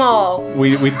 Fuck them all.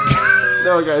 We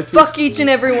No, guys. Fuck each and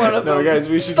every one of them. No, guys,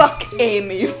 we should. Fuck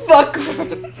Amy. Fuck.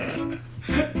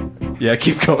 yeah,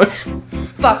 keep going.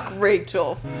 Fuck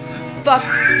Rachel. Fuck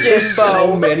Jimbo.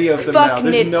 So many of them Fuck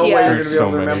now. There's no way Nitya. you're gonna be So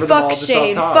able to many. remember them all Fuck just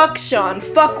Shane. off top. Fuck Sean.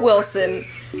 Fuck Wilson.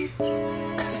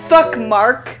 Fuck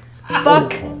Mark.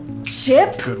 Fuck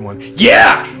Chip. Good one.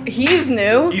 Yeah! He's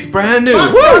new. He's brand new.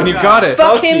 And you got it.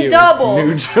 Fuck him you, double.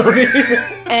 New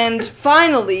Joni. And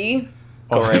finally,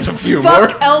 Oh, there's a few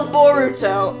fuck more. El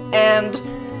Boruto. And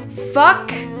fuck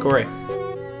Corey.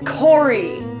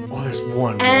 Corey. Oh, there's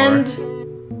one more. And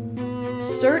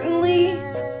certainly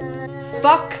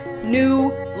fuck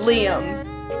new Liam.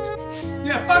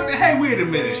 Yeah, fuck the. Hey, wait a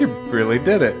minute. You really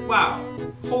did it. Wow.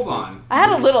 Hold on. I had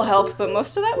a little help, but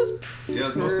most of that was Yeah, it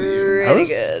was mostly you. pretty was-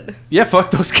 good. Yeah, fuck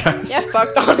those guys. Yeah,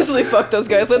 honestly, fuck those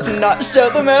guys. Let's not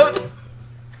shout them out.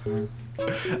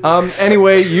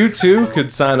 Anyway, you too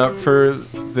could sign up for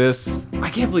this. I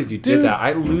can't believe you did Dude. that.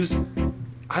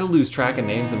 I lose track of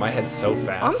names in my head so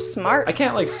fast. I'm smart. I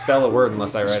can't like spell a word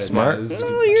unless I write it Smart? down. This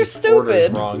Oh, you're just order is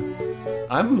stupid. wrong.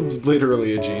 I'm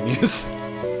literally a genius.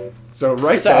 So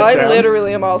write So that I down.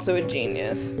 literally am also a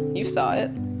genius. You saw it.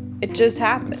 It just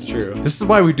happened. It's true. This is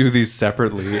why we do these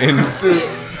separately in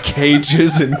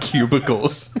cages and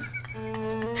cubicles.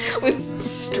 With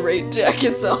straight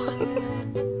jackets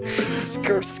on.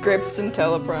 Scripts and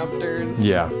teleprompters.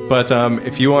 Yeah, but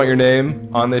if you want your name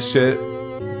on this shit,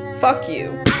 Fuck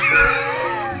you.